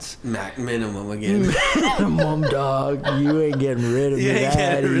 3 months. Minimum again. Minimum, dog. You ain't getting rid of me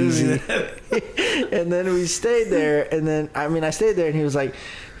that easy. And then we stayed there, and then, I mean, I stayed there, and he was like,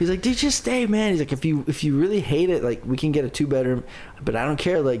 dude, just stay, man. He's like, if you really hate it, like, we can get a 2-bedroom, but I don't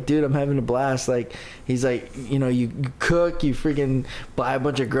care. Like, dude, I'm having a blast. Like, he's like, you know, you cook, you freaking buy a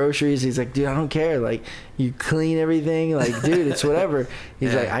bunch of groceries. He's like, dude, I don't care. Like, you clean everything. Like, dude, it's whatever.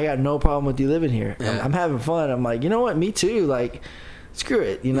 He's like, I got no problem with you living here. Yeah. I'm having fun. I'm like, you know what? Me too. Like, screw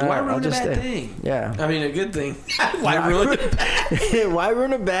it. You know, why ruin I'll just a bad stay. thing? Yeah. I mean, a good thing. Why ruin a bad thing? Why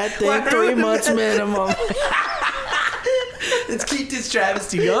ruin a bad thing? 3 months minimum. Let's keep this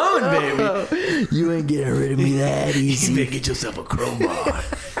travesty going, baby. You ain't getting rid of me that easy. You better get yourself a crowbar.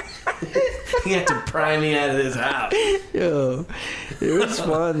 You have to pry me out of this house. Yo, it was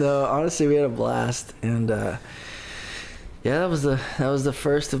fun though. Honestly, we had a blast, and yeah, that was the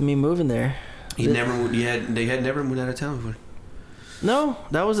first of me moving there. They had never moved out of town before. No,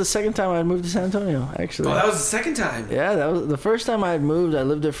 that was the second time I had moved to San Antonio. Actually, that was the second time. Yeah, that was the first time I had moved. I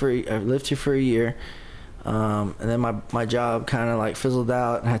lived here for a year. And then my job kind of like fizzled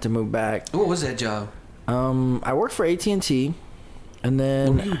out and I had to move back. What was that job? I worked for AT&T, and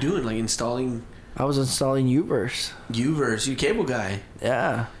then what were you doing? Like installing I was installing U-verse. U-verse, you cable guy.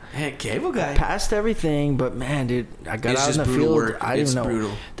 Yeah. Hey, cable guy. Passed everything, but man, dude, I got out in the field. Work. I didn't know.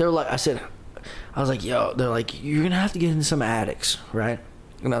 Brutal. They were like, I was like, yo, they're like, you're gonna have to get into some attics, right?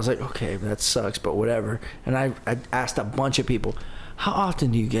 And I was like, okay, that sucks, but whatever. And I asked a bunch of people, how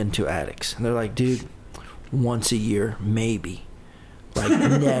often do you get into attics? And they're like, dude, once a year, maybe. Like,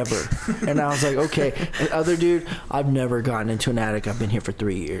 never. And I was like, okay. And other dude, I've never gotten into an attic. I've been here for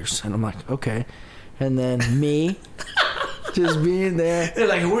 3 years. And I'm like, okay. And then me, just being there. They're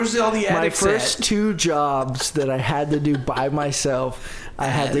like, where's all the attics My first 2 jobs that I had to do by myself, I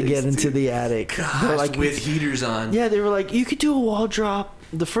had to get into the attic. Gosh, like, with heaters on. Yeah, they were like, you could do a wall drop.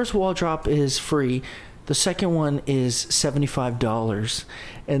 The first wall drop is free. The second one is $75.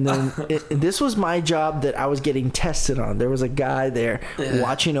 And then this was my job that I was getting tested on. There was a guy there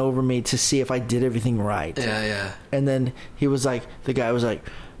watching over me to see if I did everything right. Yeah, yeah. And then the guy was like,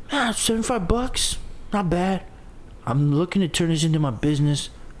 $75? Not bad. I'm looking to turn this into my business.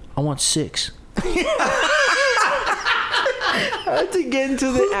 I want 6. I had to get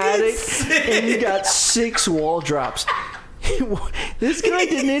into the attic and you got 6 wall drops. This guy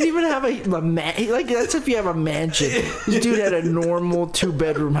didn't even have a like that's if you have a mansion. This dude had a normal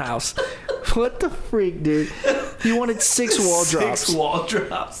 2-bedroom house. What the freak, dude? He wanted 6 wall drops. 6 wall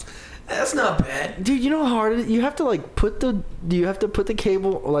drops. That's not bad, dude. You know how hard it is? You have to like put the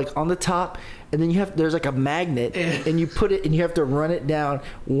cable like on the top, and then there's like a magnet, and you put it and you have to run it down.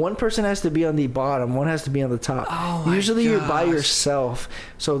 One person has to be on the bottom, one has to be on the top. Oh my Usually you're by yourself.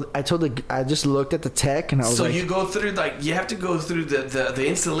 So I just looked at the tech and I was like, so you go through you have to go through the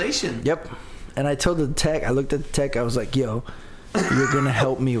installation. Yep. And I told the tech, I looked at the tech, I was like, yo, you're gonna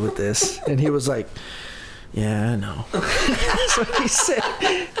help me with this. And he was like, yeah, I know. That's what he said.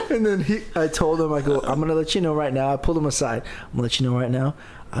 And then I told him, I go, I'm going to let you know right now. I pulled him aside. I'm going to let you know right now,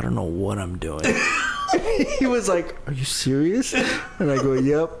 I don't know what I'm doing. He was like, are you serious? And I go,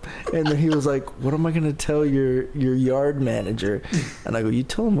 yep. And then he was like, what am I going to tell your yard manager? And I go, you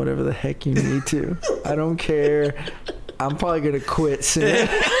tell him whatever the heck you need to. I don't care. I'm probably going to quit soon.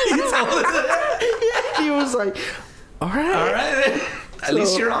 He was like, all right. At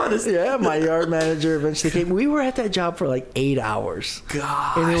least you're honest. Yeah, my yard manager eventually came. We were at that job for like 8 hours.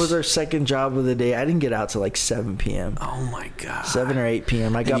 Gosh. And it was our second job of the day. I didn't get out till like 7 p.m. Oh my God. 7 or 8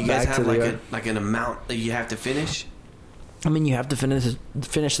 p.m. I got back to the yard. Like an amount that you have to finish? I mean, you have to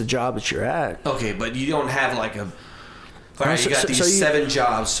finish the job that you're at. Okay, but you don't have like a... All right, you got these 7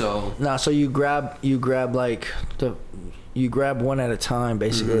 jobs, so... No, so you grab like you grab one at a time,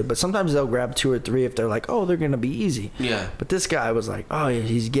 basically. Mm-hmm. But sometimes they'll grab 2 or 3 if they're like, oh, they're going to be easy. Yeah. But this guy was like, oh, yeah,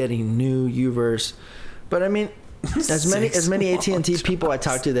 he's getting new U-verse. But I mean, as many AT&T people I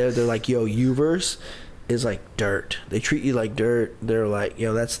talked to there, they're like, yo, U-verse is like dirt. They treat you like dirt. They're like,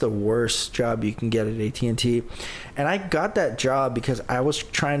 yo, that's the worst job you can get at AT&T. And I got that job because I was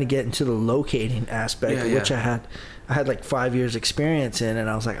trying to get into the locating aspect, which I had like 5 years experience in, and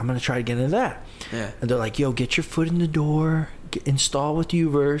I was like, I'm going to try to get into that. Yeah. And they're like, yo, get your foot in the door, install with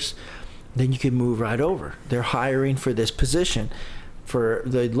U-verse, then you can move right over. They're hiring for this position for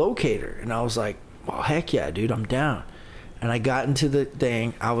the locator. And I was like, well, heck yeah, dude, I'm down. And I got into the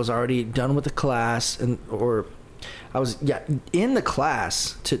thing. I was already done with the class, I was in the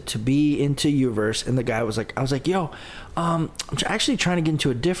class to be into U-verse, and the guy was like, I was like, yo, I'm actually trying to get into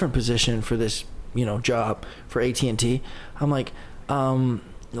a different position for this, job for AT&T. I'm like,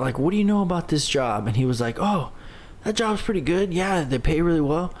 what do you know about this job? And he was like, oh, that job's pretty good. Yeah, they pay really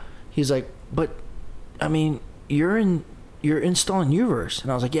well. He's like, but I mean, you're installing U-verse.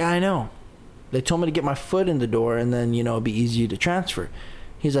 And I was like, yeah, I know. They told me to get my foot in the door and then, it'd be easy to transfer.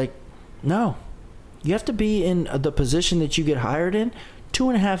 He's like, no, you have to be in the position that you get hired in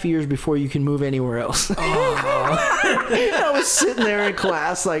 2.5 years before you can move anywhere else. Oh. I was sitting there in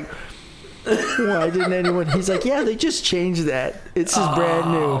class like, why didn't anyone? He's like, yeah, they just changed that. It's just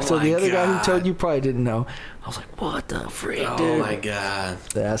brand new. So the other guy who told you probably didn't know. I was like, what the freak, dude? Oh my God.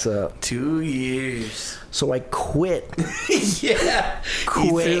 That's up. 2 years. So I quit. Yeah. Quick.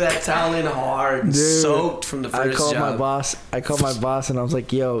 You threw that towel in hard, dude, soaked from the first job. I called my boss and I was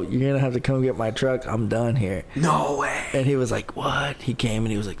like, yo, you're going to have to come get my truck. I'm done here. No way. And he was like, what? He came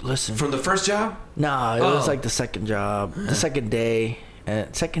and he was like, listen. From the first job? No, it was like the second job. The second day.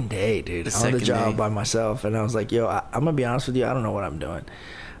 Second day, dude. On the job by myself. And I was like, yo, I'm going to be honest with you. I don't know what I'm doing.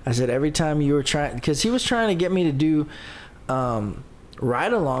 I said, every time you were trying, because he was trying to get me to do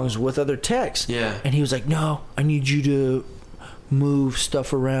ride-alongs with other techs. Yeah. And he was like, no, I need you to move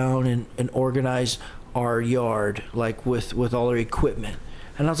stuff around and organize our yard, like with all our equipment.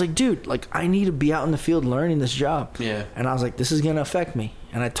 And I was like, dude, like I need to be out in the field learning this job. Yeah. And I was like, this is going to affect me.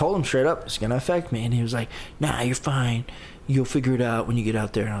 And I told him straight up, it's going to affect me. And he was like, nah, you're fine. You'll figure it out when you get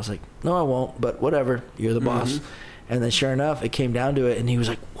out there. And I was like, no, I won't. But whatever. You're the boss. And then sure enough, it came down to it. And he was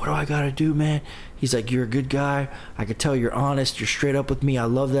like, what do I got to do, man? He's like, you're a good guy. I could tell you're honest. You're straight up with me. I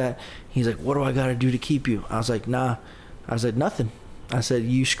love that. He's like, what do I got to do to keep you? I was like, nah. I said, nothing. I said,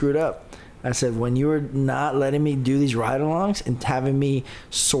 you screwed up. I said, when you were not letting me do these ride-alongs and having me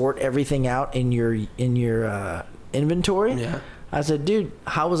sort everything out in your inventory, I said, dude,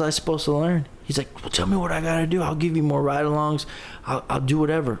 how was I supposed to learn? He's like, well, tell me what I got to do. I'll give you more ride-alongs. I'll do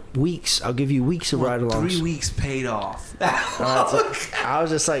whatever. Weeks. I'll give you weeks of ride-alongs. 3 weeks paid off. I was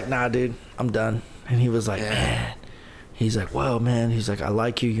just like, nah, dude, I'm done. And he was like, man. He's like, well, man. He's like, I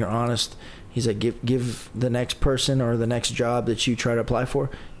like you. You're honest. He's like, give the next person or the next job that you try to apply for,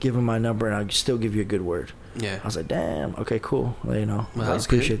 give him my number, and I'll still give you a good word. Yeah. I was like, damn. Okay, cool. Well, you know, I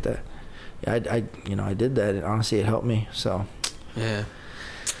appreciate that. Yeah, I did that, and honestly, it helped me. So. Yeah.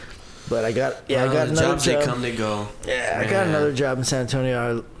 But I got another jobs. Job. They come, they go. Yeah, I got another job in San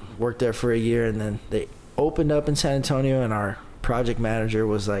Antonio. I worked there for a year, and then they opened up in San Antonio, and our project manager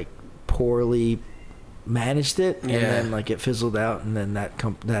was like poorly managed it, and then like it fizzled out, and then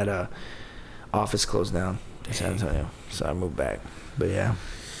that office closed down in San Antonio, so I moved back. But yeah.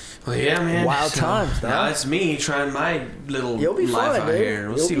 Well, yeah, man. Wild times. Now it's me trying my little life out here.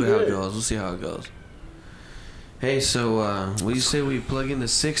 We'll see how it goes. Hey, so what do you say we plug in the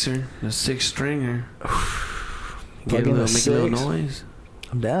sixer, the six stringer? Make a little noise.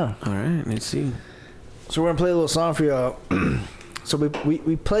 I'm down. All right, let's see. So we're gonna play a little song for y'all. So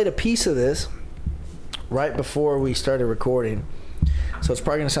we played a piece of this right before we started recording. So it's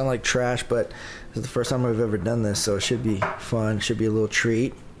probably going to sound like trash, but this is the first time we've ever done this, so it should be fun. Should be a little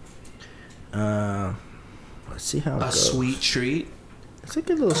treat. Let's see how it goes. A sweet treat? It's like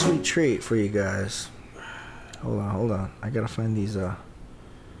a little sweet treat for you guys. Hold on. I got to find these. Hold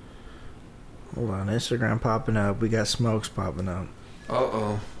on. Instagram popping up. We got smokes popping up.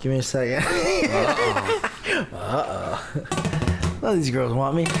 Uh-oh. Give me a second. Uh-oh. None of these girls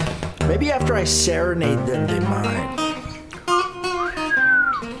want me. Maybe after I serenade them, they might.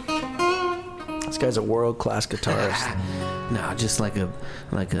 This guy's a world-class guitarist. No, just like a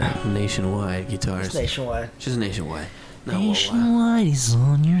nationwide guitarist. Just nationwide. Just nationwide. No, nationwide is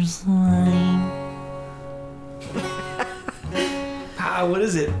on your side. What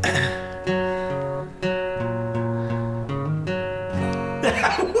is it?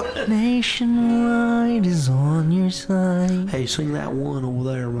 Nationwide is on your side. Hey, sing that one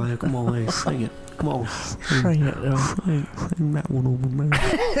over there, man. Come on, hey, sing it. Come on. Sing it, sing that one over there.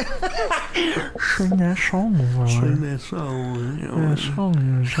 Sing that song over there. Sing that song. That song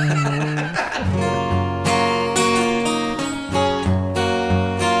you're singing.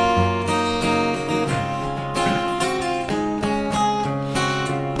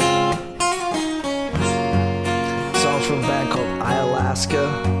 From a band called Ialaska,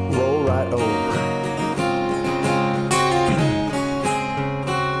 Roll Right Over.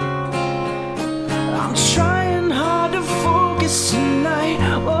 I'm trying hard to focus tonight.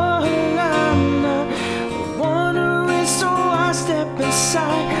 Oh, I'm not wondering, so I step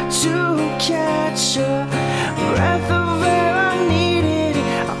inside to catch a breath of air I needed.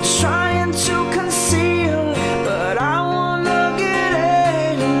 I'm trying to conceal, but I wanna get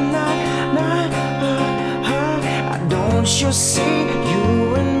it tonight. Don't you see,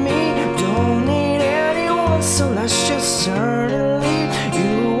 you and me don't need anyone, so let's just turn and leave.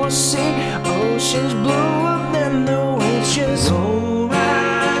 You will see oceans bluer than the waves just roll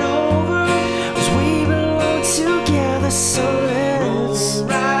right over. 'Cause we belong together, so let's roll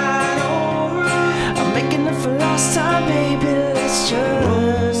right over. I'm making it for last time, baby, let's just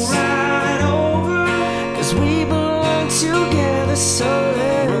roll right over. 'Cause we belong together, so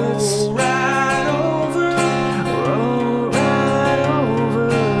let's roll right over. Roll right over.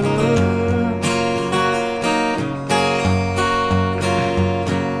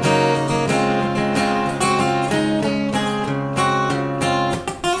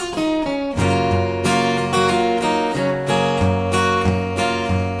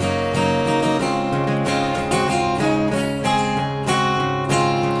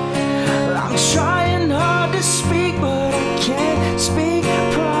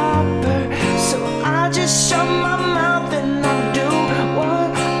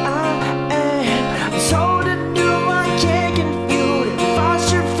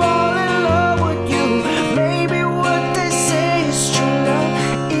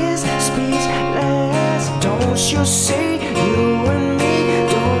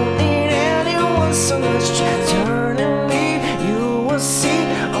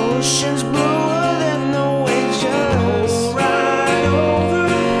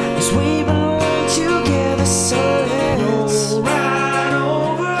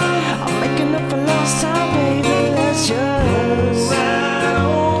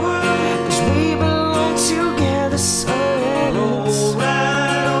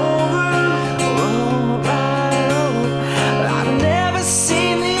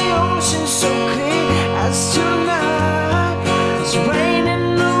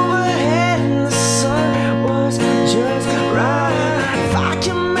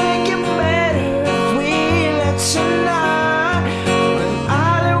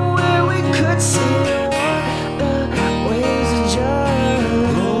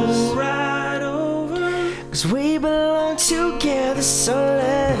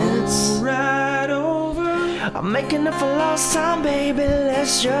 lost time, baby,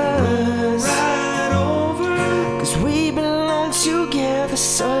 let's just right over. 'cause we belong together,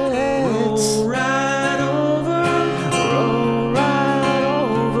 so let's Roll right over. roll right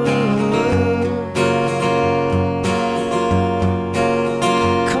over.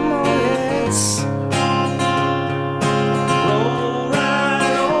 Come on, let's Roll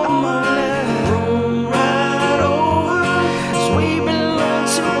right over. come on, let's Roll right over. 'cause we belong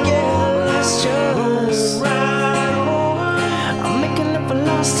together, let's just Right over. I'm making up for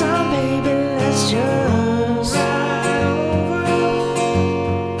lost time, baby, let's just Right over.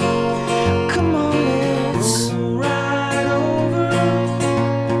 come on, let's Right over.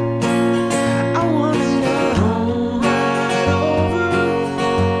 I wanna know Right over.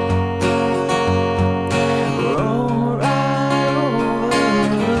 roll right over,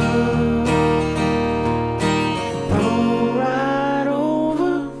 roll right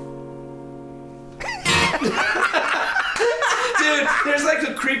over. Dude, there's like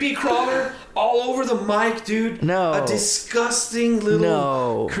a creepy crawler all over the mic, dude. No. A disgusting little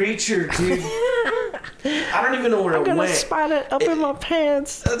No. creature, dude. I don't even know where I it got a went. spider up in my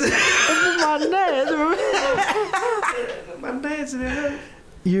pants, up in my nuts. My dad's in it.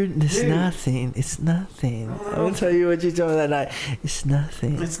 It's Dude. nothing. It's nothing. I'm gonna tell you what you told me that night. It's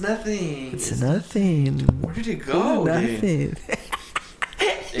nothing. It's nothing. It's nothing. Where did it go, dude? Nothing.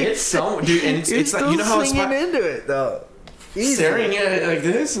 It's so, dude, and You're it's like, still you know how a singing spider into it though. Easy. staring at it like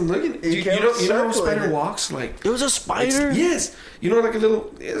this and looking. You kept know how a circling spider it. walks like. It was a spider. Yes, you know, like a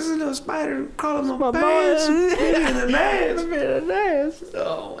little spider crawling on my My pants, boy. in the pants. Nice.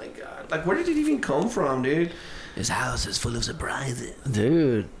 Oh my god! Like, where did it even come from, dude? His house is full of surprises.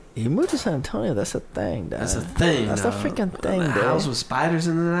 Dude, you moved to San Antonio. That's a thing, dog. That's a thing. That's dog. a freaking thing, A dude. house with spiders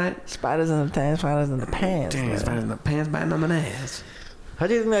in the night. Spiders in the pants, spiders in the pants. Dang, man. spiders in the pants biting on my ass. How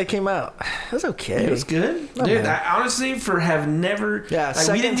do you think that came out? It was okay. It was good, Not dude. bad. I honestly have never. Yeah, like,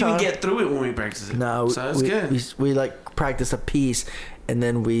 second we didn't even time- get through it when we practiced it. No, so it's we, good. we like practiced a piece, and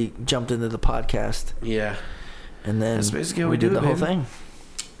then we jumped into the podcast, Yeah, and then That's basically how we we do did it, the whole baby. thing.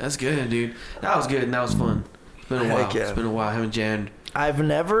 that's good, dude. That was good and that was fun. It's been a Heck while. yeah. It's been a while. I haven't jammed. I've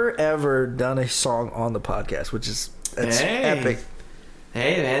never ever done a song on the podcast, which is Hey. epic.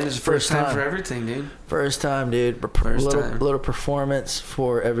 Hey, man, it's the first First time time. for everything, dude. First time, dude. First little, time. little performance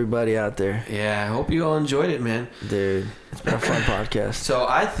for everybody out there, Yeah, I hope you all enjoyed it, man. dude. It's been a fun podcast. So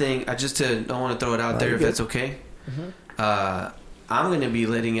I think I don't want to throw it out Oh, there you're if good. that's okay. I'm gonna be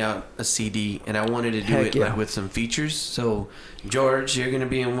letting out a CD, and I wanted to do Heck it yeah. like with some features. So George, you're gonna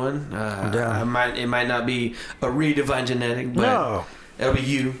be in one. down. It might not be a Redefine Genetic, but No, it'll be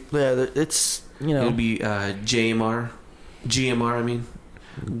you. yeah, it's It'll be GMR. I mean,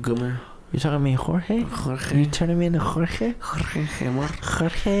 Gummer. You talking to me, Jorge? You Jorge. turning me into Jorge? Jorge Gemar.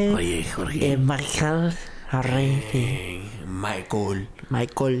 Jorge. Oye, Jorge. Michael. Jorge. Hey, Michael.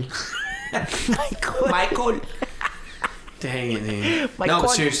 Michael. Michael. Michael. Dang it, dude. Michael. No, but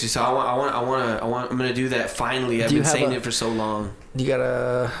seriously. So I'm gonna do that finally. I've Do you been have saying a- it for so long. You got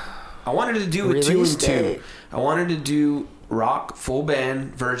I wanted to do a Release 2 and 2. date. I wanted to do rock full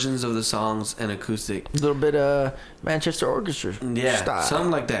band versions of the songs and acoustic. a little bit of Manchester Orchestra Yeah, style.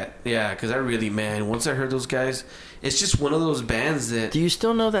 something like that. Yeah, because I really, man, once I heard those guys, it's just one of those bands that. Do you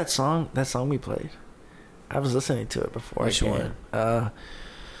still know that song? That song we played. I was listening to it before. Which I came.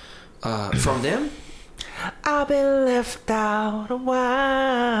 one? From them? I've been left out a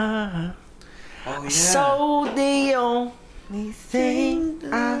while. Oh yeah. So the only thing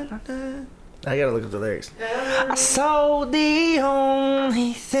I gotta look at the lyrics. I saw the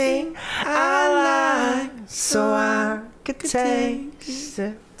only thing I like, so I could taste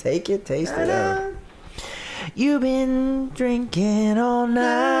it. Taste it. You've been drinking all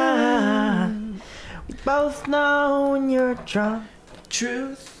night. We both know when you're drunk.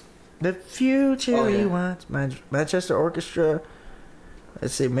 Truth. The future Oh, yeah. we want. Manchester Orchestra.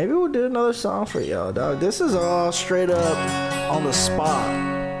 Let's see. Maybe we'll do another song for y'all, dog. This is all straight up on the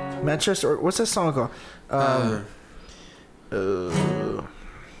spot. Manchester. What's that song called?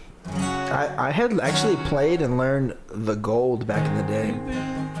 I had actually played and learned the gold back in the day. You've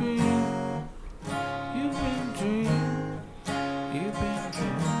been dreaming. You've been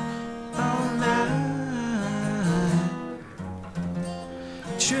dreaming all night.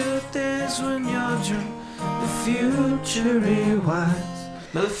 Truth is when you're drunk, the future rewinds.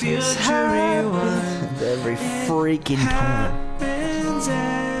 The future rewinds. Every freaking time. Happens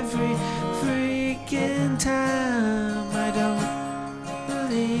every freaking time. I don't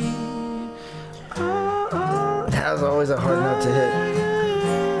believe. That was always a hard note to hit.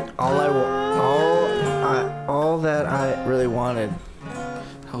 All that I really wanted.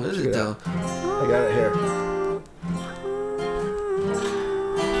 How is it though? I got it here.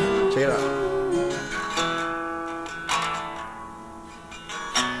 Check it out.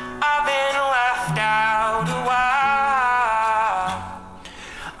 I've been left out a while.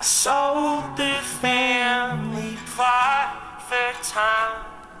 I sold the family plot for time.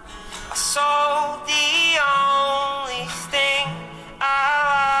 I sold the only thing I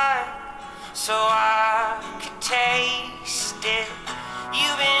like, so I could taste it.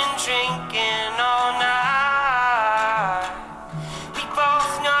 You've been drinking all night. We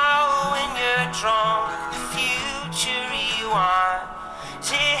both know when you're drunk, the future rewinds.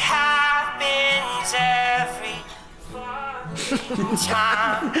 It happens every fucking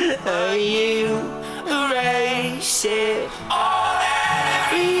time. You erase it. All that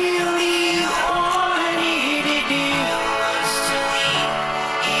I really wanted to do was to leave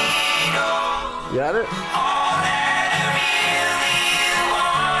it all. Got it? All that I really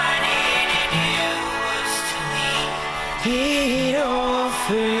wanted to do was to leave it all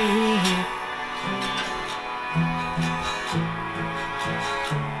for you.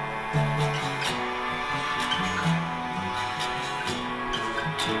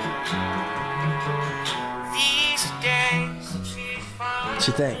 These days, What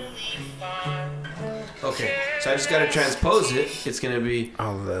you think? Okay, so I just gotta transpose it. It's gonna be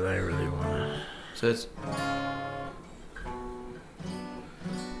All that I really want. so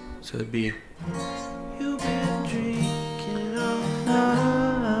it'd be. You've been drinking all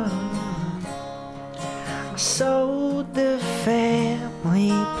I sold the family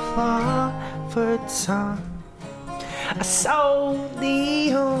plot for time. I sold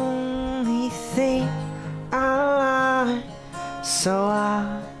the only thing I like, so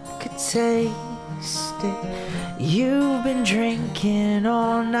I could taste it. You've been drinking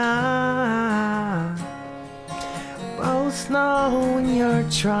all night. Both know when you're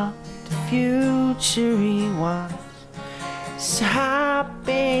drunk, the future rewinds. This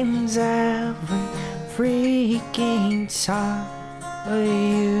happens every freaking time. But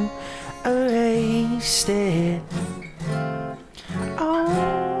you erased it. All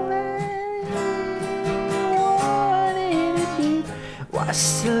that I wanted to do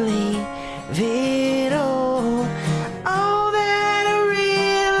was to leave it all. All that I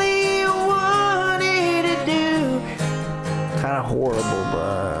really wanted to do. Kind of horrible,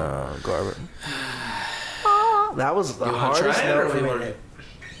 but garbage. That was the You wanna hardest try it, or note we for wanna- me.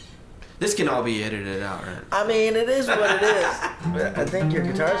 This can all be edited out, right? I mean, it is what it is. But I think your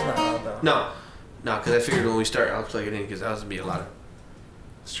guitar's not on though. No, because I figured when we start, I'll plug it in because that was gonna be a lot of.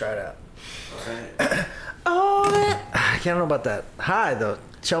 Let's try it out. Okay. Oh, man. I can't know about that. High though.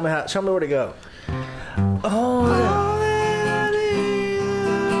 Show me where to go. Oh, that I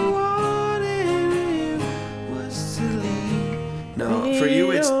really wanted was to leave. No, for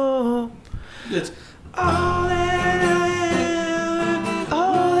you it's all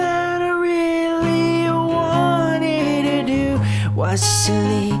that I really wanted to do was to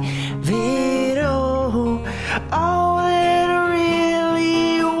leave it all. All that I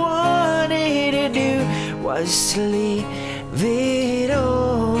really wanted to do was to leave it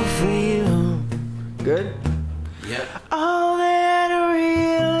all for you. Good? yeah. All that I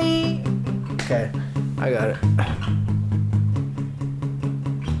really. Okay, I got it.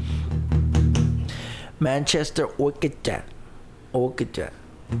 Manchester Orchestra. Orchestra.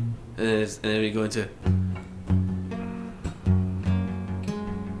 And then we go into.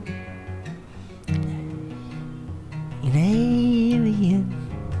 An alien.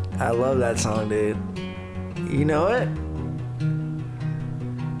 I love that song, dude. You know it?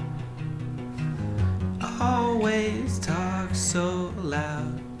 Always talk so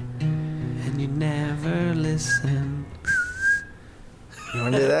loud, and you never listen. You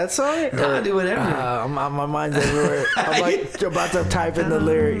want to do that song? No, I'll do whatever. My mind's everywhere. I'm like about to type in the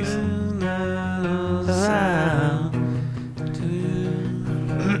lyrics.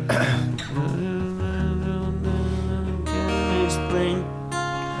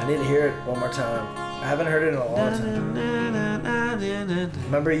 I need to hear it one more time. I haven't heard it in a long time.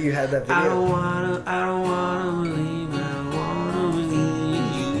 Remember you had that I don't video? wanna believe, I wanna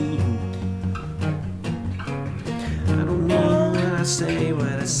believe you. I don't mean when I say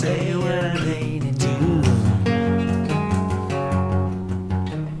what I say, what I mean to do.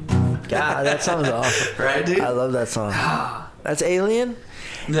 God, that song's awesome. Right, dude? I love that song. That's Alien?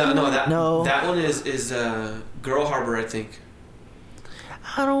 No, that one is Girl Harbor, I think.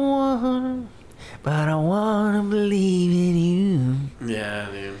 I don't wanna, but I wanna believe in you. Yeah,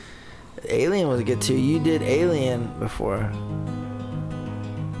 dude. Alien was good too. You did Alien before.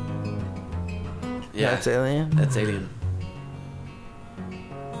 Yeah, That's Alien? That's Alien.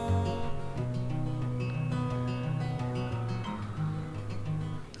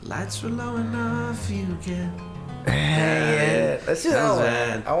 Lights were low enough, you get. Yeah. Let's do that one.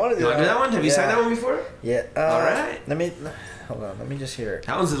 Bad. I want to do You want to do that one? Have you Yeah. sang that one before? Yeah. All right. Hold on. Let me just hear it.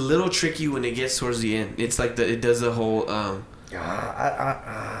 That one's a little tricky when it gets towards the end. It's like it does the whole. It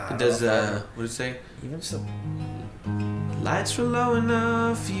does. What did it say? Even so. Lights were low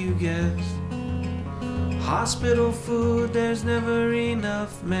enough, you guess. Hospital food, there's never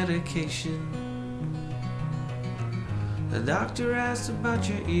enough medication. The doctor asked about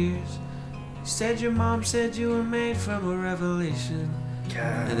your ears. He said your mom said you were made from a revelation.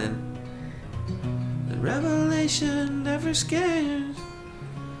 God. And then the revelation never scares.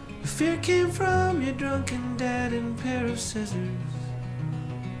 The fear came from your drunken dad and pair of scissors.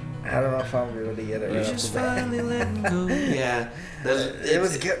 I don't know if I'm able to get it You right off just the bat. finally letting go. Yeah. It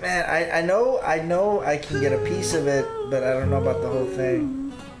was good, man. I know I can get a piece of it, but I don't know about the whole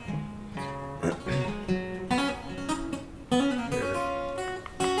thing.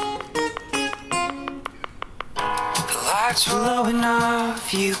 The lights were low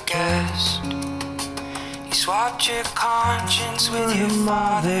enough, you guessed. You swapped your conscience with your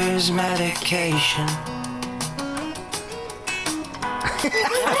mother's medication.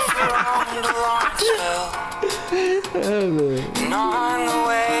 From Lawrenceville. And on the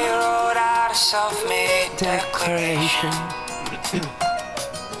way you wrote out a self-made declaration.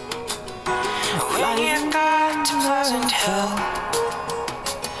 When you got to Pleasant Hill,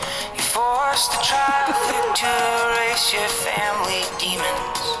 you forced the traffic to erase your family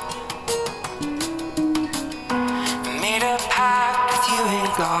demons. Made a pact with you and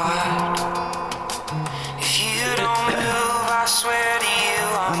God. If you don't move, I swear to you,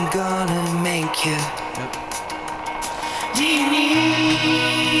 I'm gonna make you. Do you need me?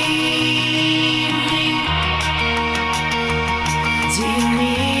 Do you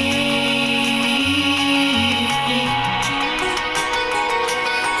need me?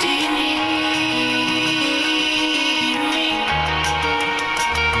 Do you need me?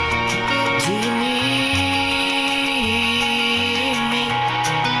 Do you need me?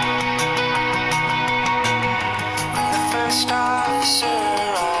 When the first officer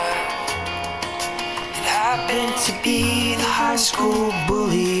arrived, it happened to be the high school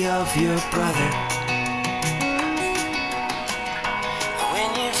bully of your brother. When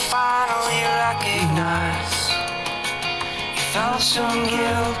you finally recognized, you felt some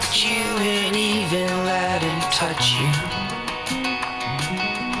guilt that you wouldn't even let him touch you.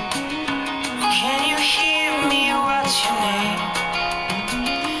 Can you hear me? What's your name?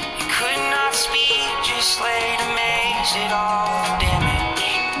 You could not speak, just laid amazed at all the damage.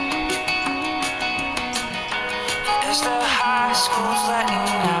 As the high school's letting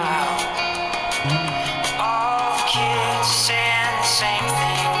out, all the kids are saying the same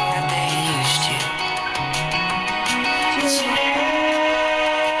thing that they used to. It's an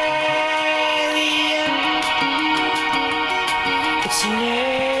alien. It's an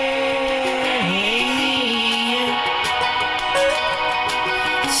alien.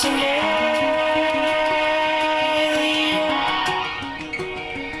 It's an alien.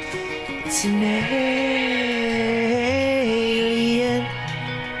 It's an alien.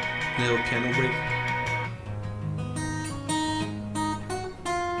 Little piano break.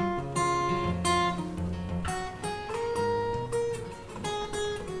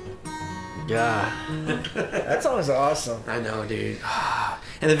 Yeah. That song is awesome. I know, dude.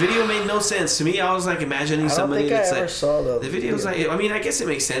 And the video made no sense to me. I was like imagining I don't somebody think I that's ever like saw the video's like. I mean, I guess it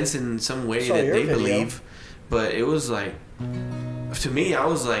makes sense in some way Saw that your they video. believe, but it was like, to me, I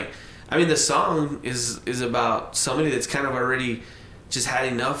was like, I mean, the song is about somebody that's kind of already just had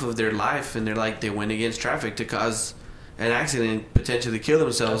enough of their life, and they're like they went against traffic to cause an accident, potentially kill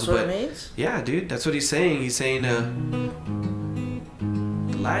themselves. That's what but it means? yeah, dude, that's what he's saying. He's saying,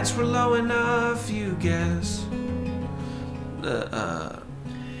 the lights were low enough, you guess.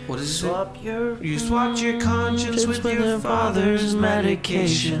 What is it? You swapped your conscience with your father's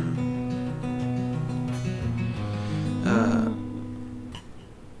medication.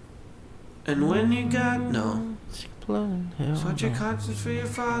 And when you got swapped your conscience for your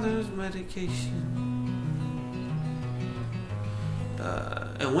father's medication.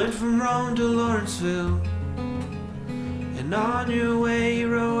 And went from Rome to Lawrenceville. And on your way you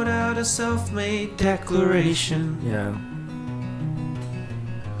wrote out a self-made declaration. Yeah.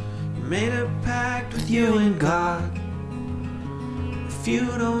 You made a pact with you and God. If you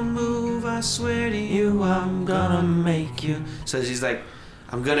don't move, I swear to you, I'm gonna make you. So she's like,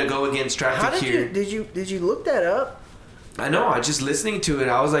 I'm gonna go against traffic How did here. did you look that up? I know. I just listening to it,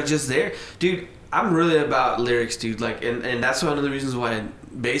 I was like, just there, dude. I'm really about lyrics, dude. Like, and that's one of the reasons why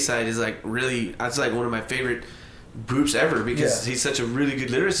Bayside is like really. That's like one of my favorite groups ever because Yeah. he's such a really good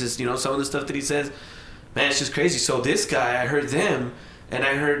lyricist. You know, some of the stuff that he says, man, it's just crazy. So this guy, I heard them, and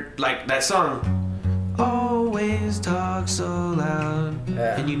I heard like that song. Always talk so loud,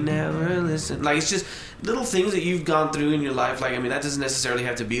 and you never listen. Like, it's just little things that you've gone through in your life. Like, I mean, that doesn't necessarily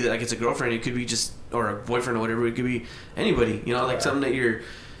have to be like it's a girlfriend. It could be just, or a boyfriend or whatever. It could be anybody. You know, like something that you're.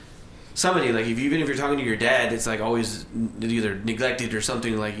 Somebody, like, even if you're talking to your dad, it's like always either neglected or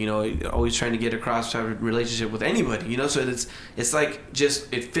something, like, you know, always trying to get across type of relationship with anybody, you know. So it's like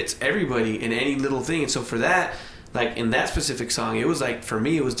just it fits everybody in any little thing. And so for that, like in that specific song, it was like, for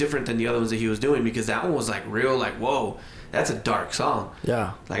me, it was different than the other ones that he was doing, because that one was like real, like, whoa, that's a dark song.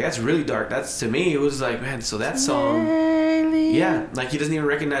 Yeah. Like, that's really dark. That's, to me, it was like, man, so that song, yeah, like he doesn't even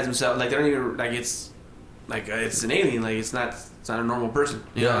recognize himself. Like, they don't even, like, it's like it's an alien. Like, it's not a normal person.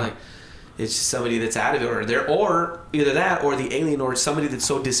 You know, like. It's just somebody that's out of it, or either that, or the alien, or somebody that's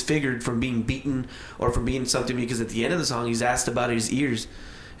so disfigured from being beaten or from being something. Because at the end of the song, he's asked about his ears,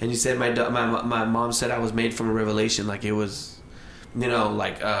 and he said, "My mom said I was made from a revelation." Like, it was, you know,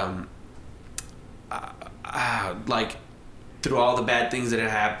 like like through all the bad things that had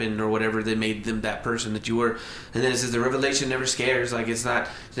happened or whatever that made them that person that you were. And then it says the revelation never scares. Like, it's not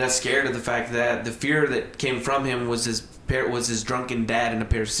scared of the fact that the fear that came from him was his drunken dad and a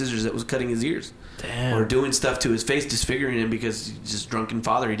pair of scissors that was cutting his ears. Damn. Or doing stuff to his face, disfiguring him because he's just drunken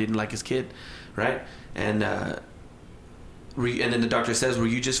father. He didn't like his kid, right? And and then the doctor says, "Were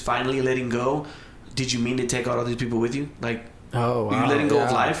you just finally letting go? Did you mean to take out all these people with you? Like, oh, were you letting go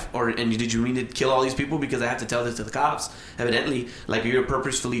of life, did you mean to kill all these people? Because I have to tell this to the cops. Evidently, like, you're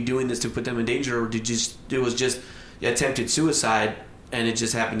purposefully doing this to put them in danger, or it was just attempted suicide." And it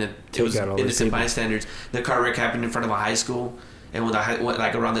just happened that it was innocent bystanders. The car wreck happened in front of a high school, and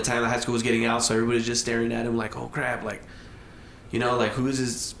like around the time the high school was getting out, so everybody was just staring at him like, "Oh crap!" Like, you know, like, who is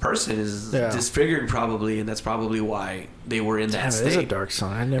this person? Is disfigured probably, and that's probably why they were in that state. It is a dark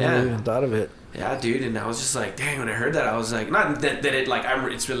song. I never even thought of it. Yeah, dude, and I was just like, dang, when I heard that, I was like, not that it, like,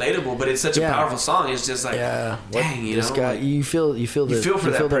 it's relatable, but it's such a powerful song. It's just like, dang, you know, guy, like, you feel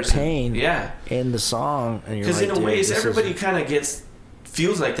their pain, in the song, and you're like, because in a way, everybody kind of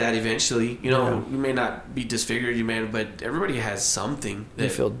feels like that eventually. You know, you may not be disfigured, but everybody has something that you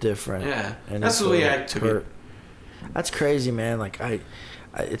feel different. Yeah, and that's the way I took it. That's crazy, man. Like,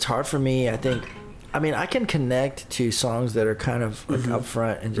 it's hard for me. I think. I mean, I can connect to songs that are kind of like up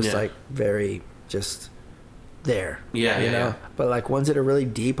front and just like very just there. Yeah, you know? Yeah. But like ones that are really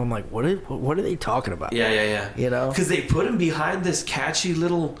deep, I'm like, what are they talking about? Yeah. You know, because they put him behind this catchy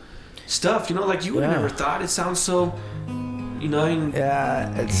little stuff. You know, like, you would have never thought it sounds so. You know,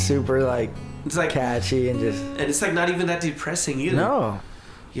 it's super like, it's like catchy and it's like not even that depressing either. No.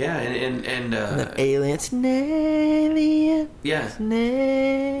 Yeah, and the alien. It's an alien. Yeah. It's an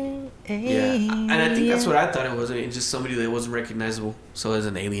alien. Yeah, and I think that's what I thought it was. I mean, just somebody that wasn't recognizable. So as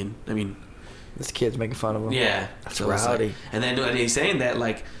an alien, I mean, this kid's making fun of him. Yeah, that's so rowdy. Like, and then he's saying that,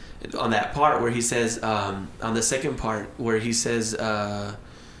 like, on that part where he says, on the second part where he says, what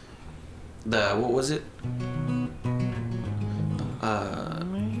was it?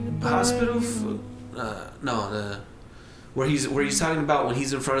 Hospital. Where he's talking about when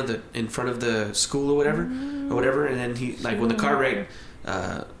he's in front of the school or whatever, and then he, like, when the car wrecked,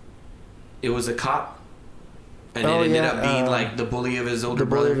 it was a cop, and it ended up being like the bully of his older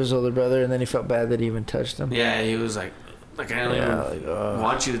brother. And then he felt bad that he even touched him. Yeah, he was like I don't even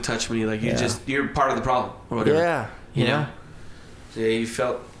want you to touch me. Like, you're part of the problem or whatever. Yeah, you know. Yeah, you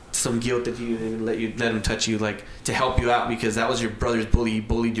felt some guilt that he didn't let him touch you, like, to help you out, because that was your brother's bully. He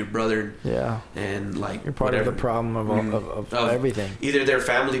bullied your brother. Yeah, and like, you're part of the problem of everything. Either their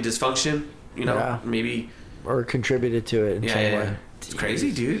family dysfunction, you know, maybe, or contributed to it in some way. It's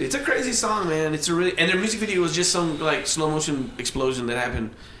crazy, dude. It's a crazy song, man. It's a really, and their music video was just some like slow motion explosion that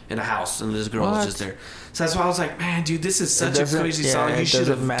happened in a house, and this girl was just there. So that's why I was like, man, dude, this is such a crazy song. You should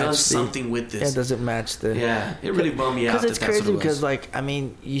have done something with this. It doesn't match the. Yeah, it really bummed me out. Because it's crazy. Because, like, I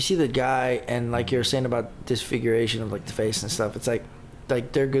mean, you see the guy, and like you were saying about disfiguration of like the face and stuff. It's like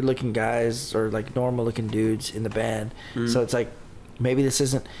they're good looking guys or like normal looking dudes in the band. So it's like, maybe this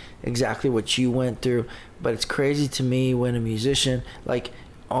isn't exactly what you went through, but it's crazy to me when a musician, like,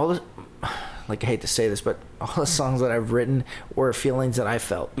 all the, like, I hate to say this, but all the songs that I've written were feelings that I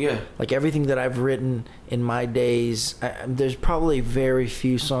felt. Yeah. Like, everything that I've written in my days, there's probably very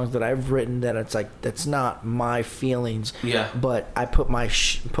few songs that I've written that it's like, that's not my feelings. Yeah. But I put my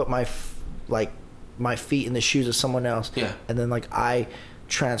feet in the shoes of someone else. Yeah. And then, like, I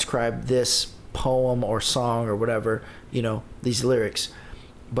transcribe this poem or song or whatever, you know, these lyrics.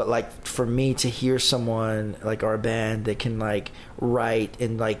 but like for me to hear someone like our band that can like write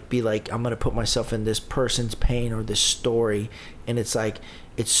and like be like, I'm gonna put myself in this person's pain or this story, and it's like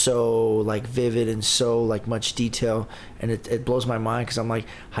it's so like vivid and so like much detail, and it blows my mind because I'm like,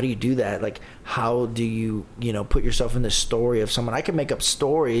 how do you do that? Like, how do you put yourself in the story of someone? I can make up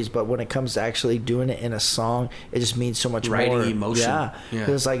stories, but when it comes to actually doing it in a song, it just means so much writing more. Emotion. Yeah, because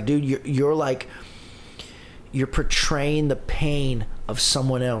it's like, dude, you're like, you're portraying the pain of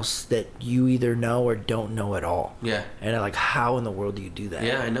someone else that you either know or don't know at all. Yeah. And I'm like, how in the world do you do that?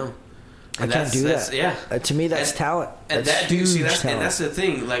 Yeah, I know. I can't do that. Yeah. To me, that's talent. And that's huge talent. And that's the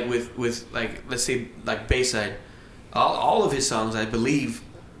thing. Like with like, let's say like Bayside, all of his songs, I believe,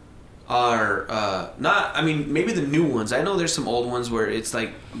 are not. I mean, maybe the new ones. I know there's some old ones where it's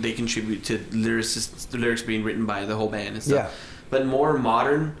like they contribute to the lyrics being written by the whole band and stuff. Yeah. But more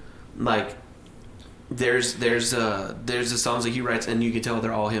modern, like. There's the songs that he writes, and you can tell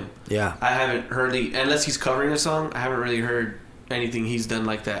they're all him. Yeah. I haven't heard unless he's covering a song. I haven't really heard anything he's done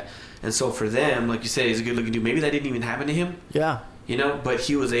like that. And so for them, like you said, he's a good looking dude. Maybe that didn't even happen to him. Yeah. But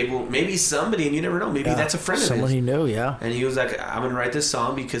he was able. Maybe somebody, and you never know. Maybe that's a friend of his. Someone he knew. Yeah. And he was like, I'm gonna write this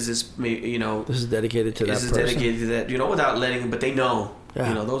song because this is dedicated to that person. This is dedicated to that. Without letting. But they know.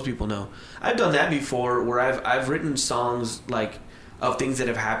 Yeah. Those people know. I've done that before, where I've written songs like of things that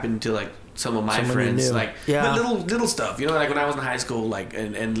have happened to like. Some of my friends, like but little stuff, like when I was in high school, like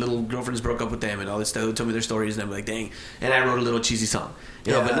and little girlfriends broke up with them and all this stuff. They told me their stories, and I'm like, dang. And I wrote a little cheesy song,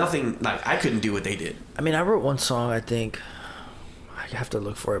 but nothing like I couldn't do what they did. I mean, I wrote one song. I think I have to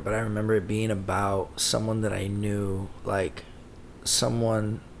look for it, but I remember it being about someone that I knew, like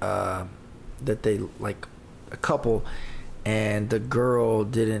someone that they like a couple, and the girl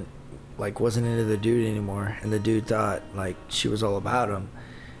wasn't into the dude anymore, and the dude thought like she was all about him.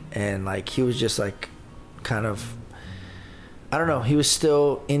 And like he was just like kind of, I don't know, he was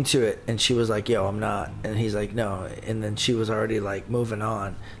still into it, and she was like, yo, I'm not, and he's like, no, and then she was already like moving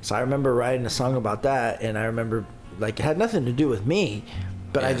on. So I remember writing a song about that, and I remember like it had nothing to do with me,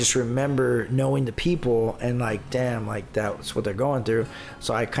 but I just remember knowing the people and like, damn, like that's what they're going through.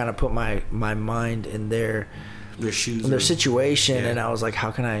 So I kind of put my mind in their shoes, in their situation, and I was like,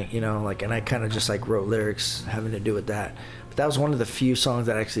 how can I, and I kind of just like wrote lyrics having to do with that. But that was one of the few songs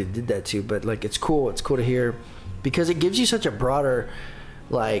that I actually did that to. But like, it's cool to hear, because it gives you such a broader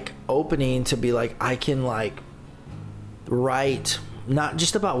like opening to be like, I can like write not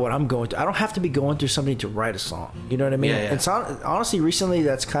just about what I'm going through. I don't have to be going through something to write a song. You know what I mean? Yeah. And so, honestly, recently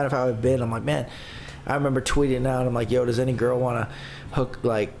that's kind of how I've been. I'm like, man, I remember tweeting out, I'm like, yo, does any girl want to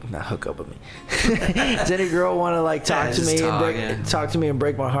not hook up with me? Does any girl want to like talk to me and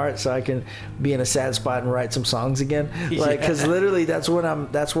break my heart so I can be in a sad spot and write some songs again? Like, because literally that's where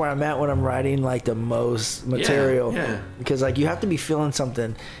I'm at when I'm writing like the most material. Yeah. Because like you have to be feeling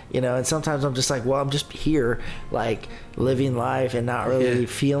something, and sometimes I'm just like, well, I'm just here like living life and not really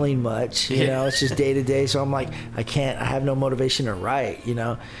feeling much. It's just day to day. So I'm like, I have no motivation to write.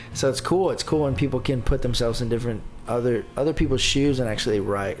 So it's cool. It's cool when people can put themselves in different other people's shoes and actually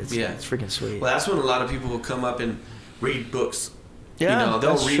write. It's freaking sweet. Well, that's when a lot of people will come up and read books. Yeah,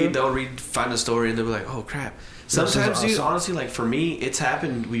 they'll read, find a story, and they'll be like, oh crap. Sometimes, dude, honestly, like for me, it's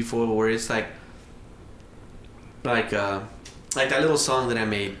happened before where it's like that little song that I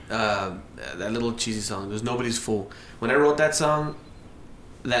made, that little cheesy song. There's Nobody's Fool. When I wrote that song,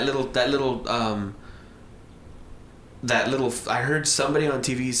 I heard somebody on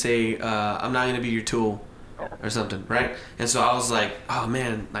TV say, I'm not gonna be your tool. Or something, right? And so I was like, oh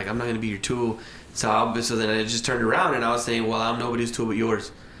man, like I'm not gonna be your tool. So then I just turned around and I was saying, well, I'm nobody's tool but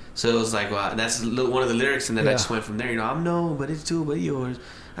yours. So it was like, wow, and that's one of the lyrics, and then I just went from there. I'm nobody's tool but yours.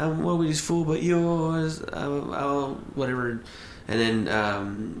 I'm nobody's fool but yours. I'll whatever, and then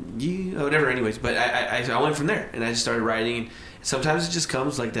whatever. Anyways, but I went from there, and I just started writing. Sometimes it just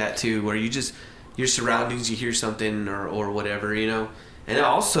comes like that too, where you just your surroundings, you hear something or whatever, And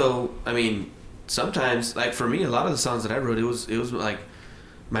also, I mean. Sometimes, like for me, a lot of the songs that I wrote, it was like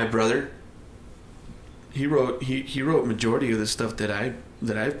my brother. He wrote majority of the stuff that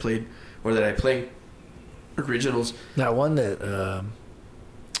I've played or that I play, originals. That one that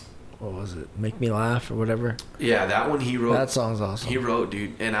what was it? Make Me Laugh or whatever. Yeah, that one he wrote. That song's awesome. He wrote,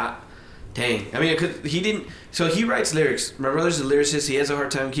 dude, and dang. I mean, he didn't. So he writes lyrics. My brother's a lyricist. He has a hard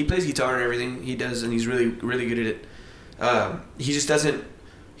time. He plays guitar and everything. He does, and he's really really good at it. He just doesn't.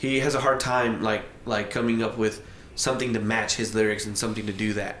 He has a hard time like coming up with something to match his lyrics and something to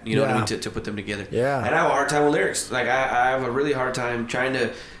do that. You know what I mean? To put them together. Yeah. And I have a hard time with lyrics. Like I have a really hard time trying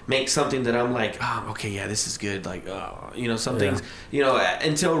to make something that I'm like, oh, okay, yeah, this is good. Like, some things,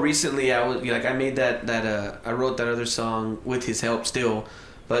 until recently I was like, I made that I wrote that other song with his help still,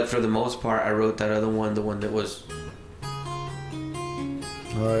 But for the most part, I wrote that other one, the one that was.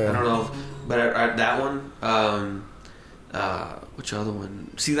 Oh yeah. I don't know, but that one. Which other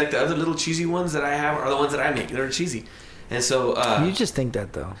one? See, like the other little cheesy ones that I have are the ones that I make. They're cheesy, and so. You just think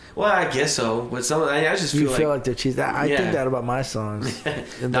that though. Well, I guess so. But some, I just you feel like like they're cheesy. I think that about my songs.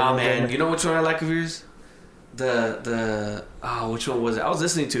 Nah, man. You know which one I like of yours? Which one was it? I was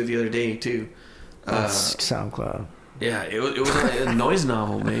listening to it the other day too. SoundCloud. Yeah, it was a noise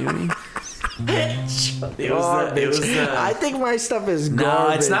novel, baby. It was the. I think my stuff is No,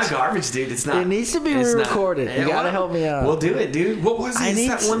 garbage. it's not garbage, dude. It's not. It needs to be re-recorded. You gotta help me out. We'll do it, dude. What was it?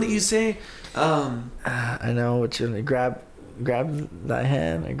 It's that one that you say? I know which one. Grab thy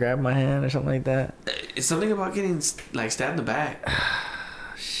hand, or grab my hand, or something like that. It's something about getting like stabbed in the back.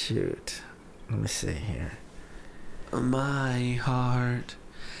 Shoot. Let me see here. My heart.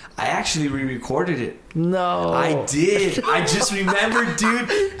 I actually re-recorded it. No. I did. I just remembered, dude.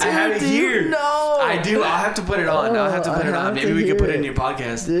 I have it here. No. I do. I'll have to put it on. I'll have to put it on. Maybe we can put it in your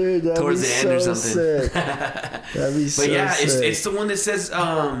podcast, dude, towards the end or something. Sick. That'd be so But yeah, sick. it's the one that says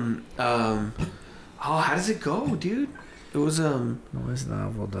how does it go, dude? It was Noise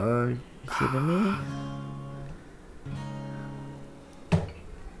novel, dog. You kidding me?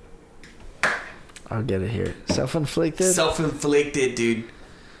 I'll get it here. Self-inflicted? Self-inflicted, dude.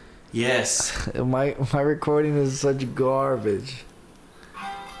 Yes. My recording is such garbage.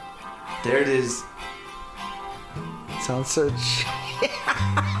 There it is. It sounds so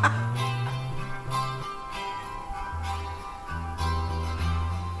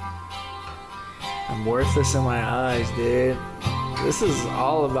I'm worthless in my eyes, dude. This is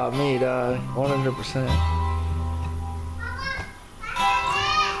all about me, dog. 100%.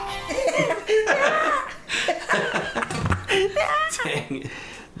 Dang it.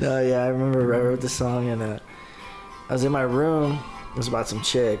 No, yeah, I remember I wrote the song and I was in my room. It was about some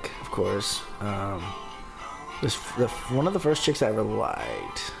chick, of course. It was one of the first chicks I ever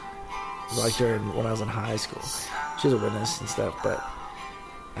liked. Liked her when I was in high school. She was a witness and stuff, but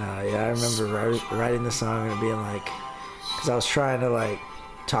yeah, I remember writing the song and being like, because I was trying to like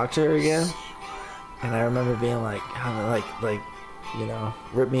talk to her again, and I remember being like, you know,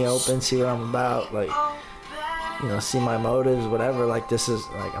 rip me open, see what I'm about, like, you know, see my motives, whatever. Like, this is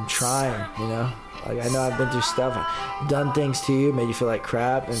like, I'm trying, you know. Like, I know I've been through stuff, I've done things to you, made you feel like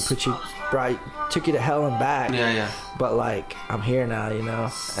crap, and took you to hell and back. Yeah. But like, I'm here now, you know,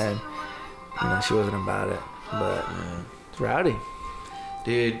 and you know, she wasn't about it, but it's rowdy.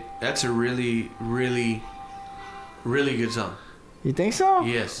 Dude, that's a really, really, really good song. You think so?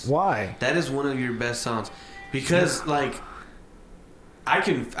 Yes. Why? That is one of your best songs, because like, I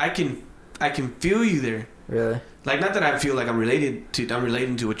can feel you there. Really? Like, not that I feel like I'm relating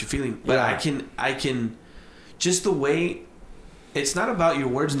to what you're feeling, but Yeah. I can, just the way, it's not about your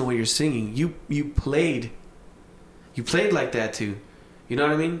words and the way you're singing. You played like that too. You know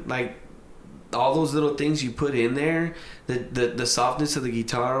what I mean? Like, all those little things you put in there, the softness of the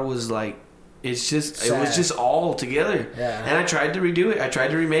guitar was like, it was just all together. Yeah. And I tried to redo it. I tried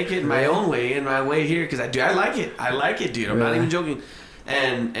to remake it in my own way, in my way here, because I like it. I like it, dude. I'm not even joking.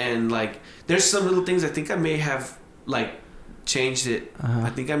 And like, there's some little things I think I may have like changed it. I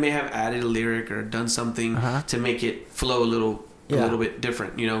think I may have added a lyric or done something to make it flow a little bit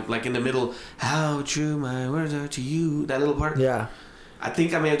different. You know, like in the middle, how true my words are to you. That little part. Yeah. I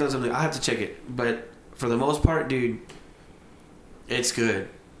think I may have done something. I'll have to check it. But for the most part, dude, it's good.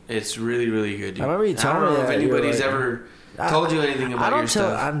 It's really, really good, dude. I remember you telling me I don't know that. if anybody's Like, ever told you anything about your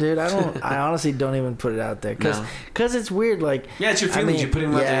stuff. Dude, I honestly don't even put it out there. Because it's weird. Like, Yeah, it's your feelings. I mean, You put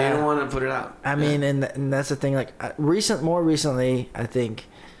them out there. You don't want to put it out. I mean, and that's the thing. Like, more recently, I think.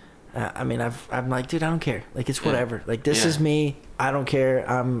 I'm like, dude, I don't care. Like, it's whatever. Like, this is me. I don't care.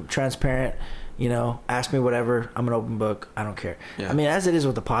 I'm transparent. You know, ask me whatever. I'm an open book. I don't care. Yeah. I mean, as it is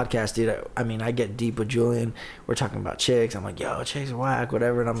with the podcast, dude. I get deep with Julian. We're talking about chicks. I'm like, yo, chicks are whack,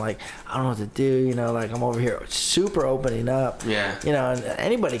 whatever. And I'm like, I don't know what to do. You know, like, I'm over here super opening up. Yeah. You know, and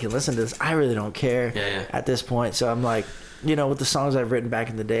anybody can listen to this. I really don't care at this point. So I'm like, you know, with the songs I've written back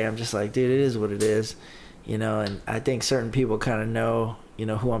in the day, I'm just like, dude, it is what it is. You know, and I think certain people kind of know, you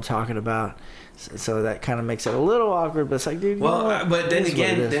know, who I'm talking about. So that kind of makes it a little awkward, but it's like, dude. Well, you know what? but then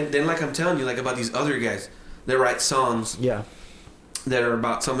again, then then like I'm telling you, like about these other guys that write songs that are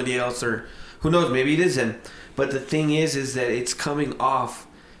about somebody else, or who knows, maybe it is them. But the thing is that it's coming off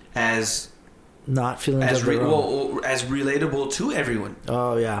as not feeling as as relatable to everyone.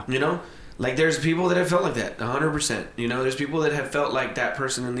 Oh yeah, you know, like there's people that have felt like that 100%. You know, there's people that have felt like that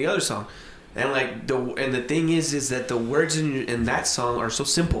person in the other song, and like the thing is that the words in that song are so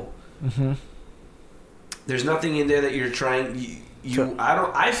simple. Mm-hmm. There's nothing in there that you're trying.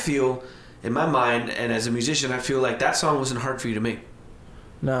 I feel in my mind, and as a musician, I feel like that song wasn't hard for you to make.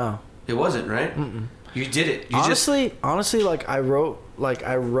 No, it wasn't, right? Mm-mm. You did it. Honestly, like I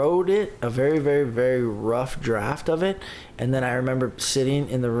wrote it, a very, very, very rough draft of it, and then I remember sitting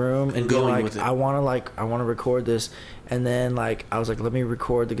in the room and being going like, with it. I want to record this, and then like I was like, let me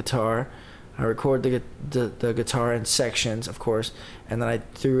record the guitar. I record the guitar in sections, of course, and then I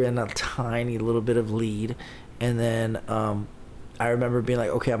threw in a tiny little bit of lead, and then I remember being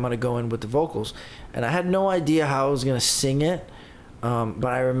like, okay, I'm gonna go in with the vocals, and I had no idea how I was gonna sing it. But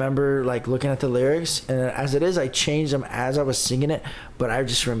I remember like looking at the lyrics, and as it is, I changed them as I was singing it. But I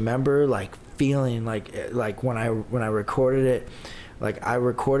just remember like feeling like when I recorded it, like I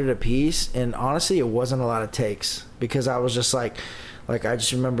recorded a piece, and honestly, it wasn't a lot of takes because I was just like I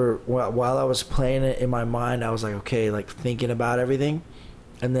just remember while I was playing it in my mind, I was like, okay, like thinking about everything.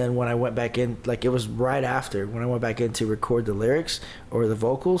 And then when I went back in, like it was right after when I went back in to record the lyrics or the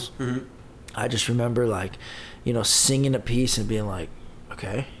vocals, mm-hmm. I just remember like, you know, singing a piece and being like,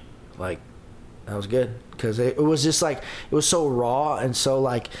 okay, like that was good, because it was just like it was so raw and so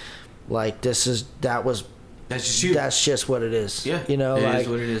like that's just you. That's just what it is. Yeah, you know, it like is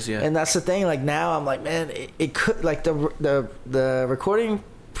what it is. Yeah, and that's the thing. Like now, I'm like, man, it could like the recording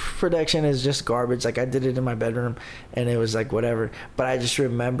production is just garbage. Like I did it in my bedroom and it was like whatever, but I just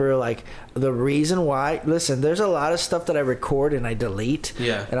remember like the reason why. Listen, there's a lot of stuff that I record and I delete,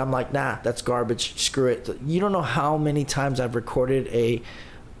 and I'm like, nah, that's garbage, screw it. You don't know how many times I've recorded a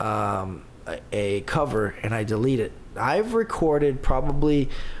cover and I delete it. I've recorded probably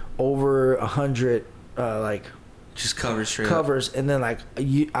over 100 like just covers and then like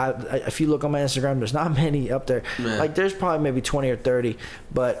if you look on my Instagram, there's not many up there. Man. Like there's probably maybe 20 or 30,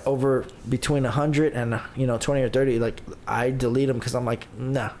 but over between 100 and 20 or 30, like I delete them because I'm like,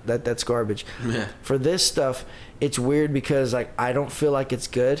 nah, that's garbage. Yeah. For this stuff, it's weird because like I don't feel like it's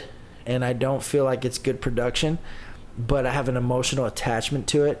good, and I don't feel like it's good production, but I have an emotional attachment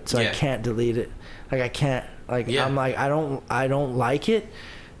to it, so I can't delete it. Like I can't, like I'm like I don't like it,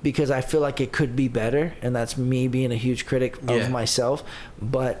 because I feel like it could be better, and that's me being a huge critic of myself.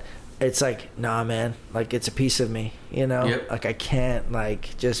 But it's like, nah, man, like it's a piece of me, you know. Yep. Like I can't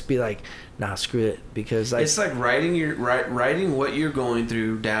like just be like, nah, screw it, because like it's like writing what you're going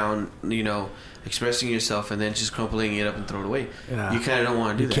through down, you know, expressing yourself, and then just crumpling it up and throw it away. Yeah. You kind of don't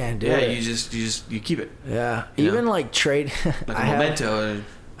want to do that. You can't do it. Yeah, you keep it. Yeah, even know? Like trade like a memento.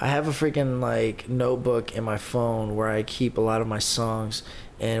 I have a freaking like notebook in my phone where I keep a lot of my songs.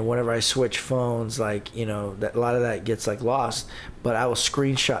 And whenever I switch phones, like, you know, a lot of that gets like lost. But I will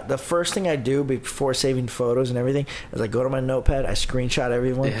screenshot. The first thing I do before saving photos and everything is I go to my notepad, I screenshot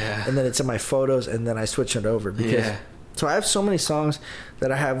everyone, and then it's in my photos, and then I switch it over. Because so I have so many songs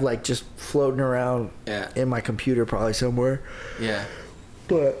that I have like just floating around in my computer probably somewhere. Yeah.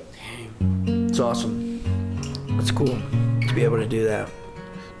 But it's awesome. It's cool to be able to do that.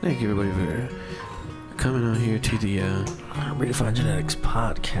 Thank you, everybody, for coming on here to the Redefined Genetics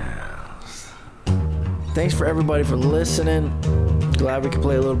podcast. Thanks for everybody for listening. Glad we could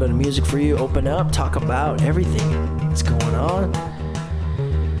play a little bit of music for you, open up, talk about everything that's going on.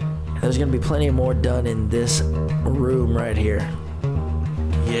 There's going to be plenty more done in this room right here.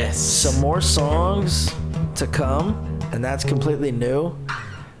 Yes. Some more songs to come, and that's completely new.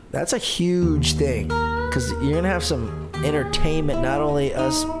 That's a huge thing, because you're going to have some entertainment, not only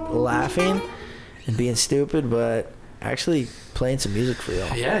us laughing and being stupid, but actually playing some music for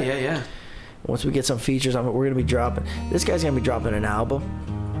y'all. Yeah. Once we get some features, we're going to be dropping. This guy's going to be dropping an album,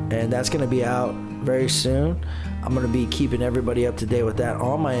 and that's going to be out very soon. I'm going to be keeping everybody up to date with that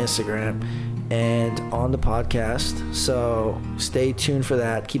on my Instagram and on the podcast. So stay tuned for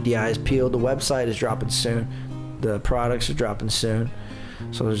that. Keep the eyes peeled. The website is dropping soon. The products are dropping soon.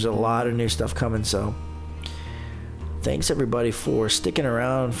 So there's a lot of new stuff coming. So thanks everybody for sticking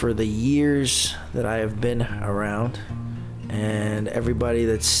around for the years that I have been around, and everybody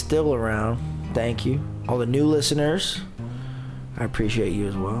that's still around, thank you. All the new listeners, I appreciate you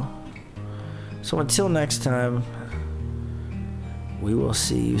as well. So until next time, we will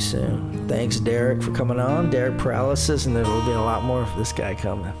see you soon. Thanks Derek for coming on, Derek Paralysis, and there will be a lot more of this guy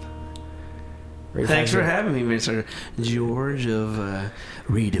coming. Thanks for having me, Mr. George of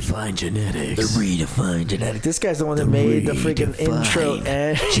Redefined Genetics. The Redefined Genetics. This guy's the one that made the freaking intro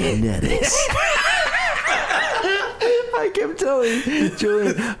and Genetics. I kept telling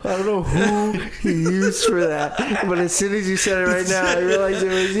Julian, I don't know who he used for that, but as soon as you said it right now, I realized it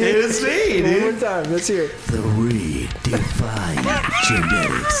was you. It was me, dude. One more time, let's hear it. The Redefined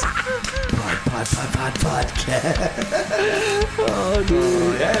Genetics podcast. Oh, dude.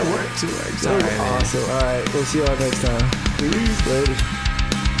 Oh, yeah, it worked too. Awesome. All right, we'll see you all next time. Peace.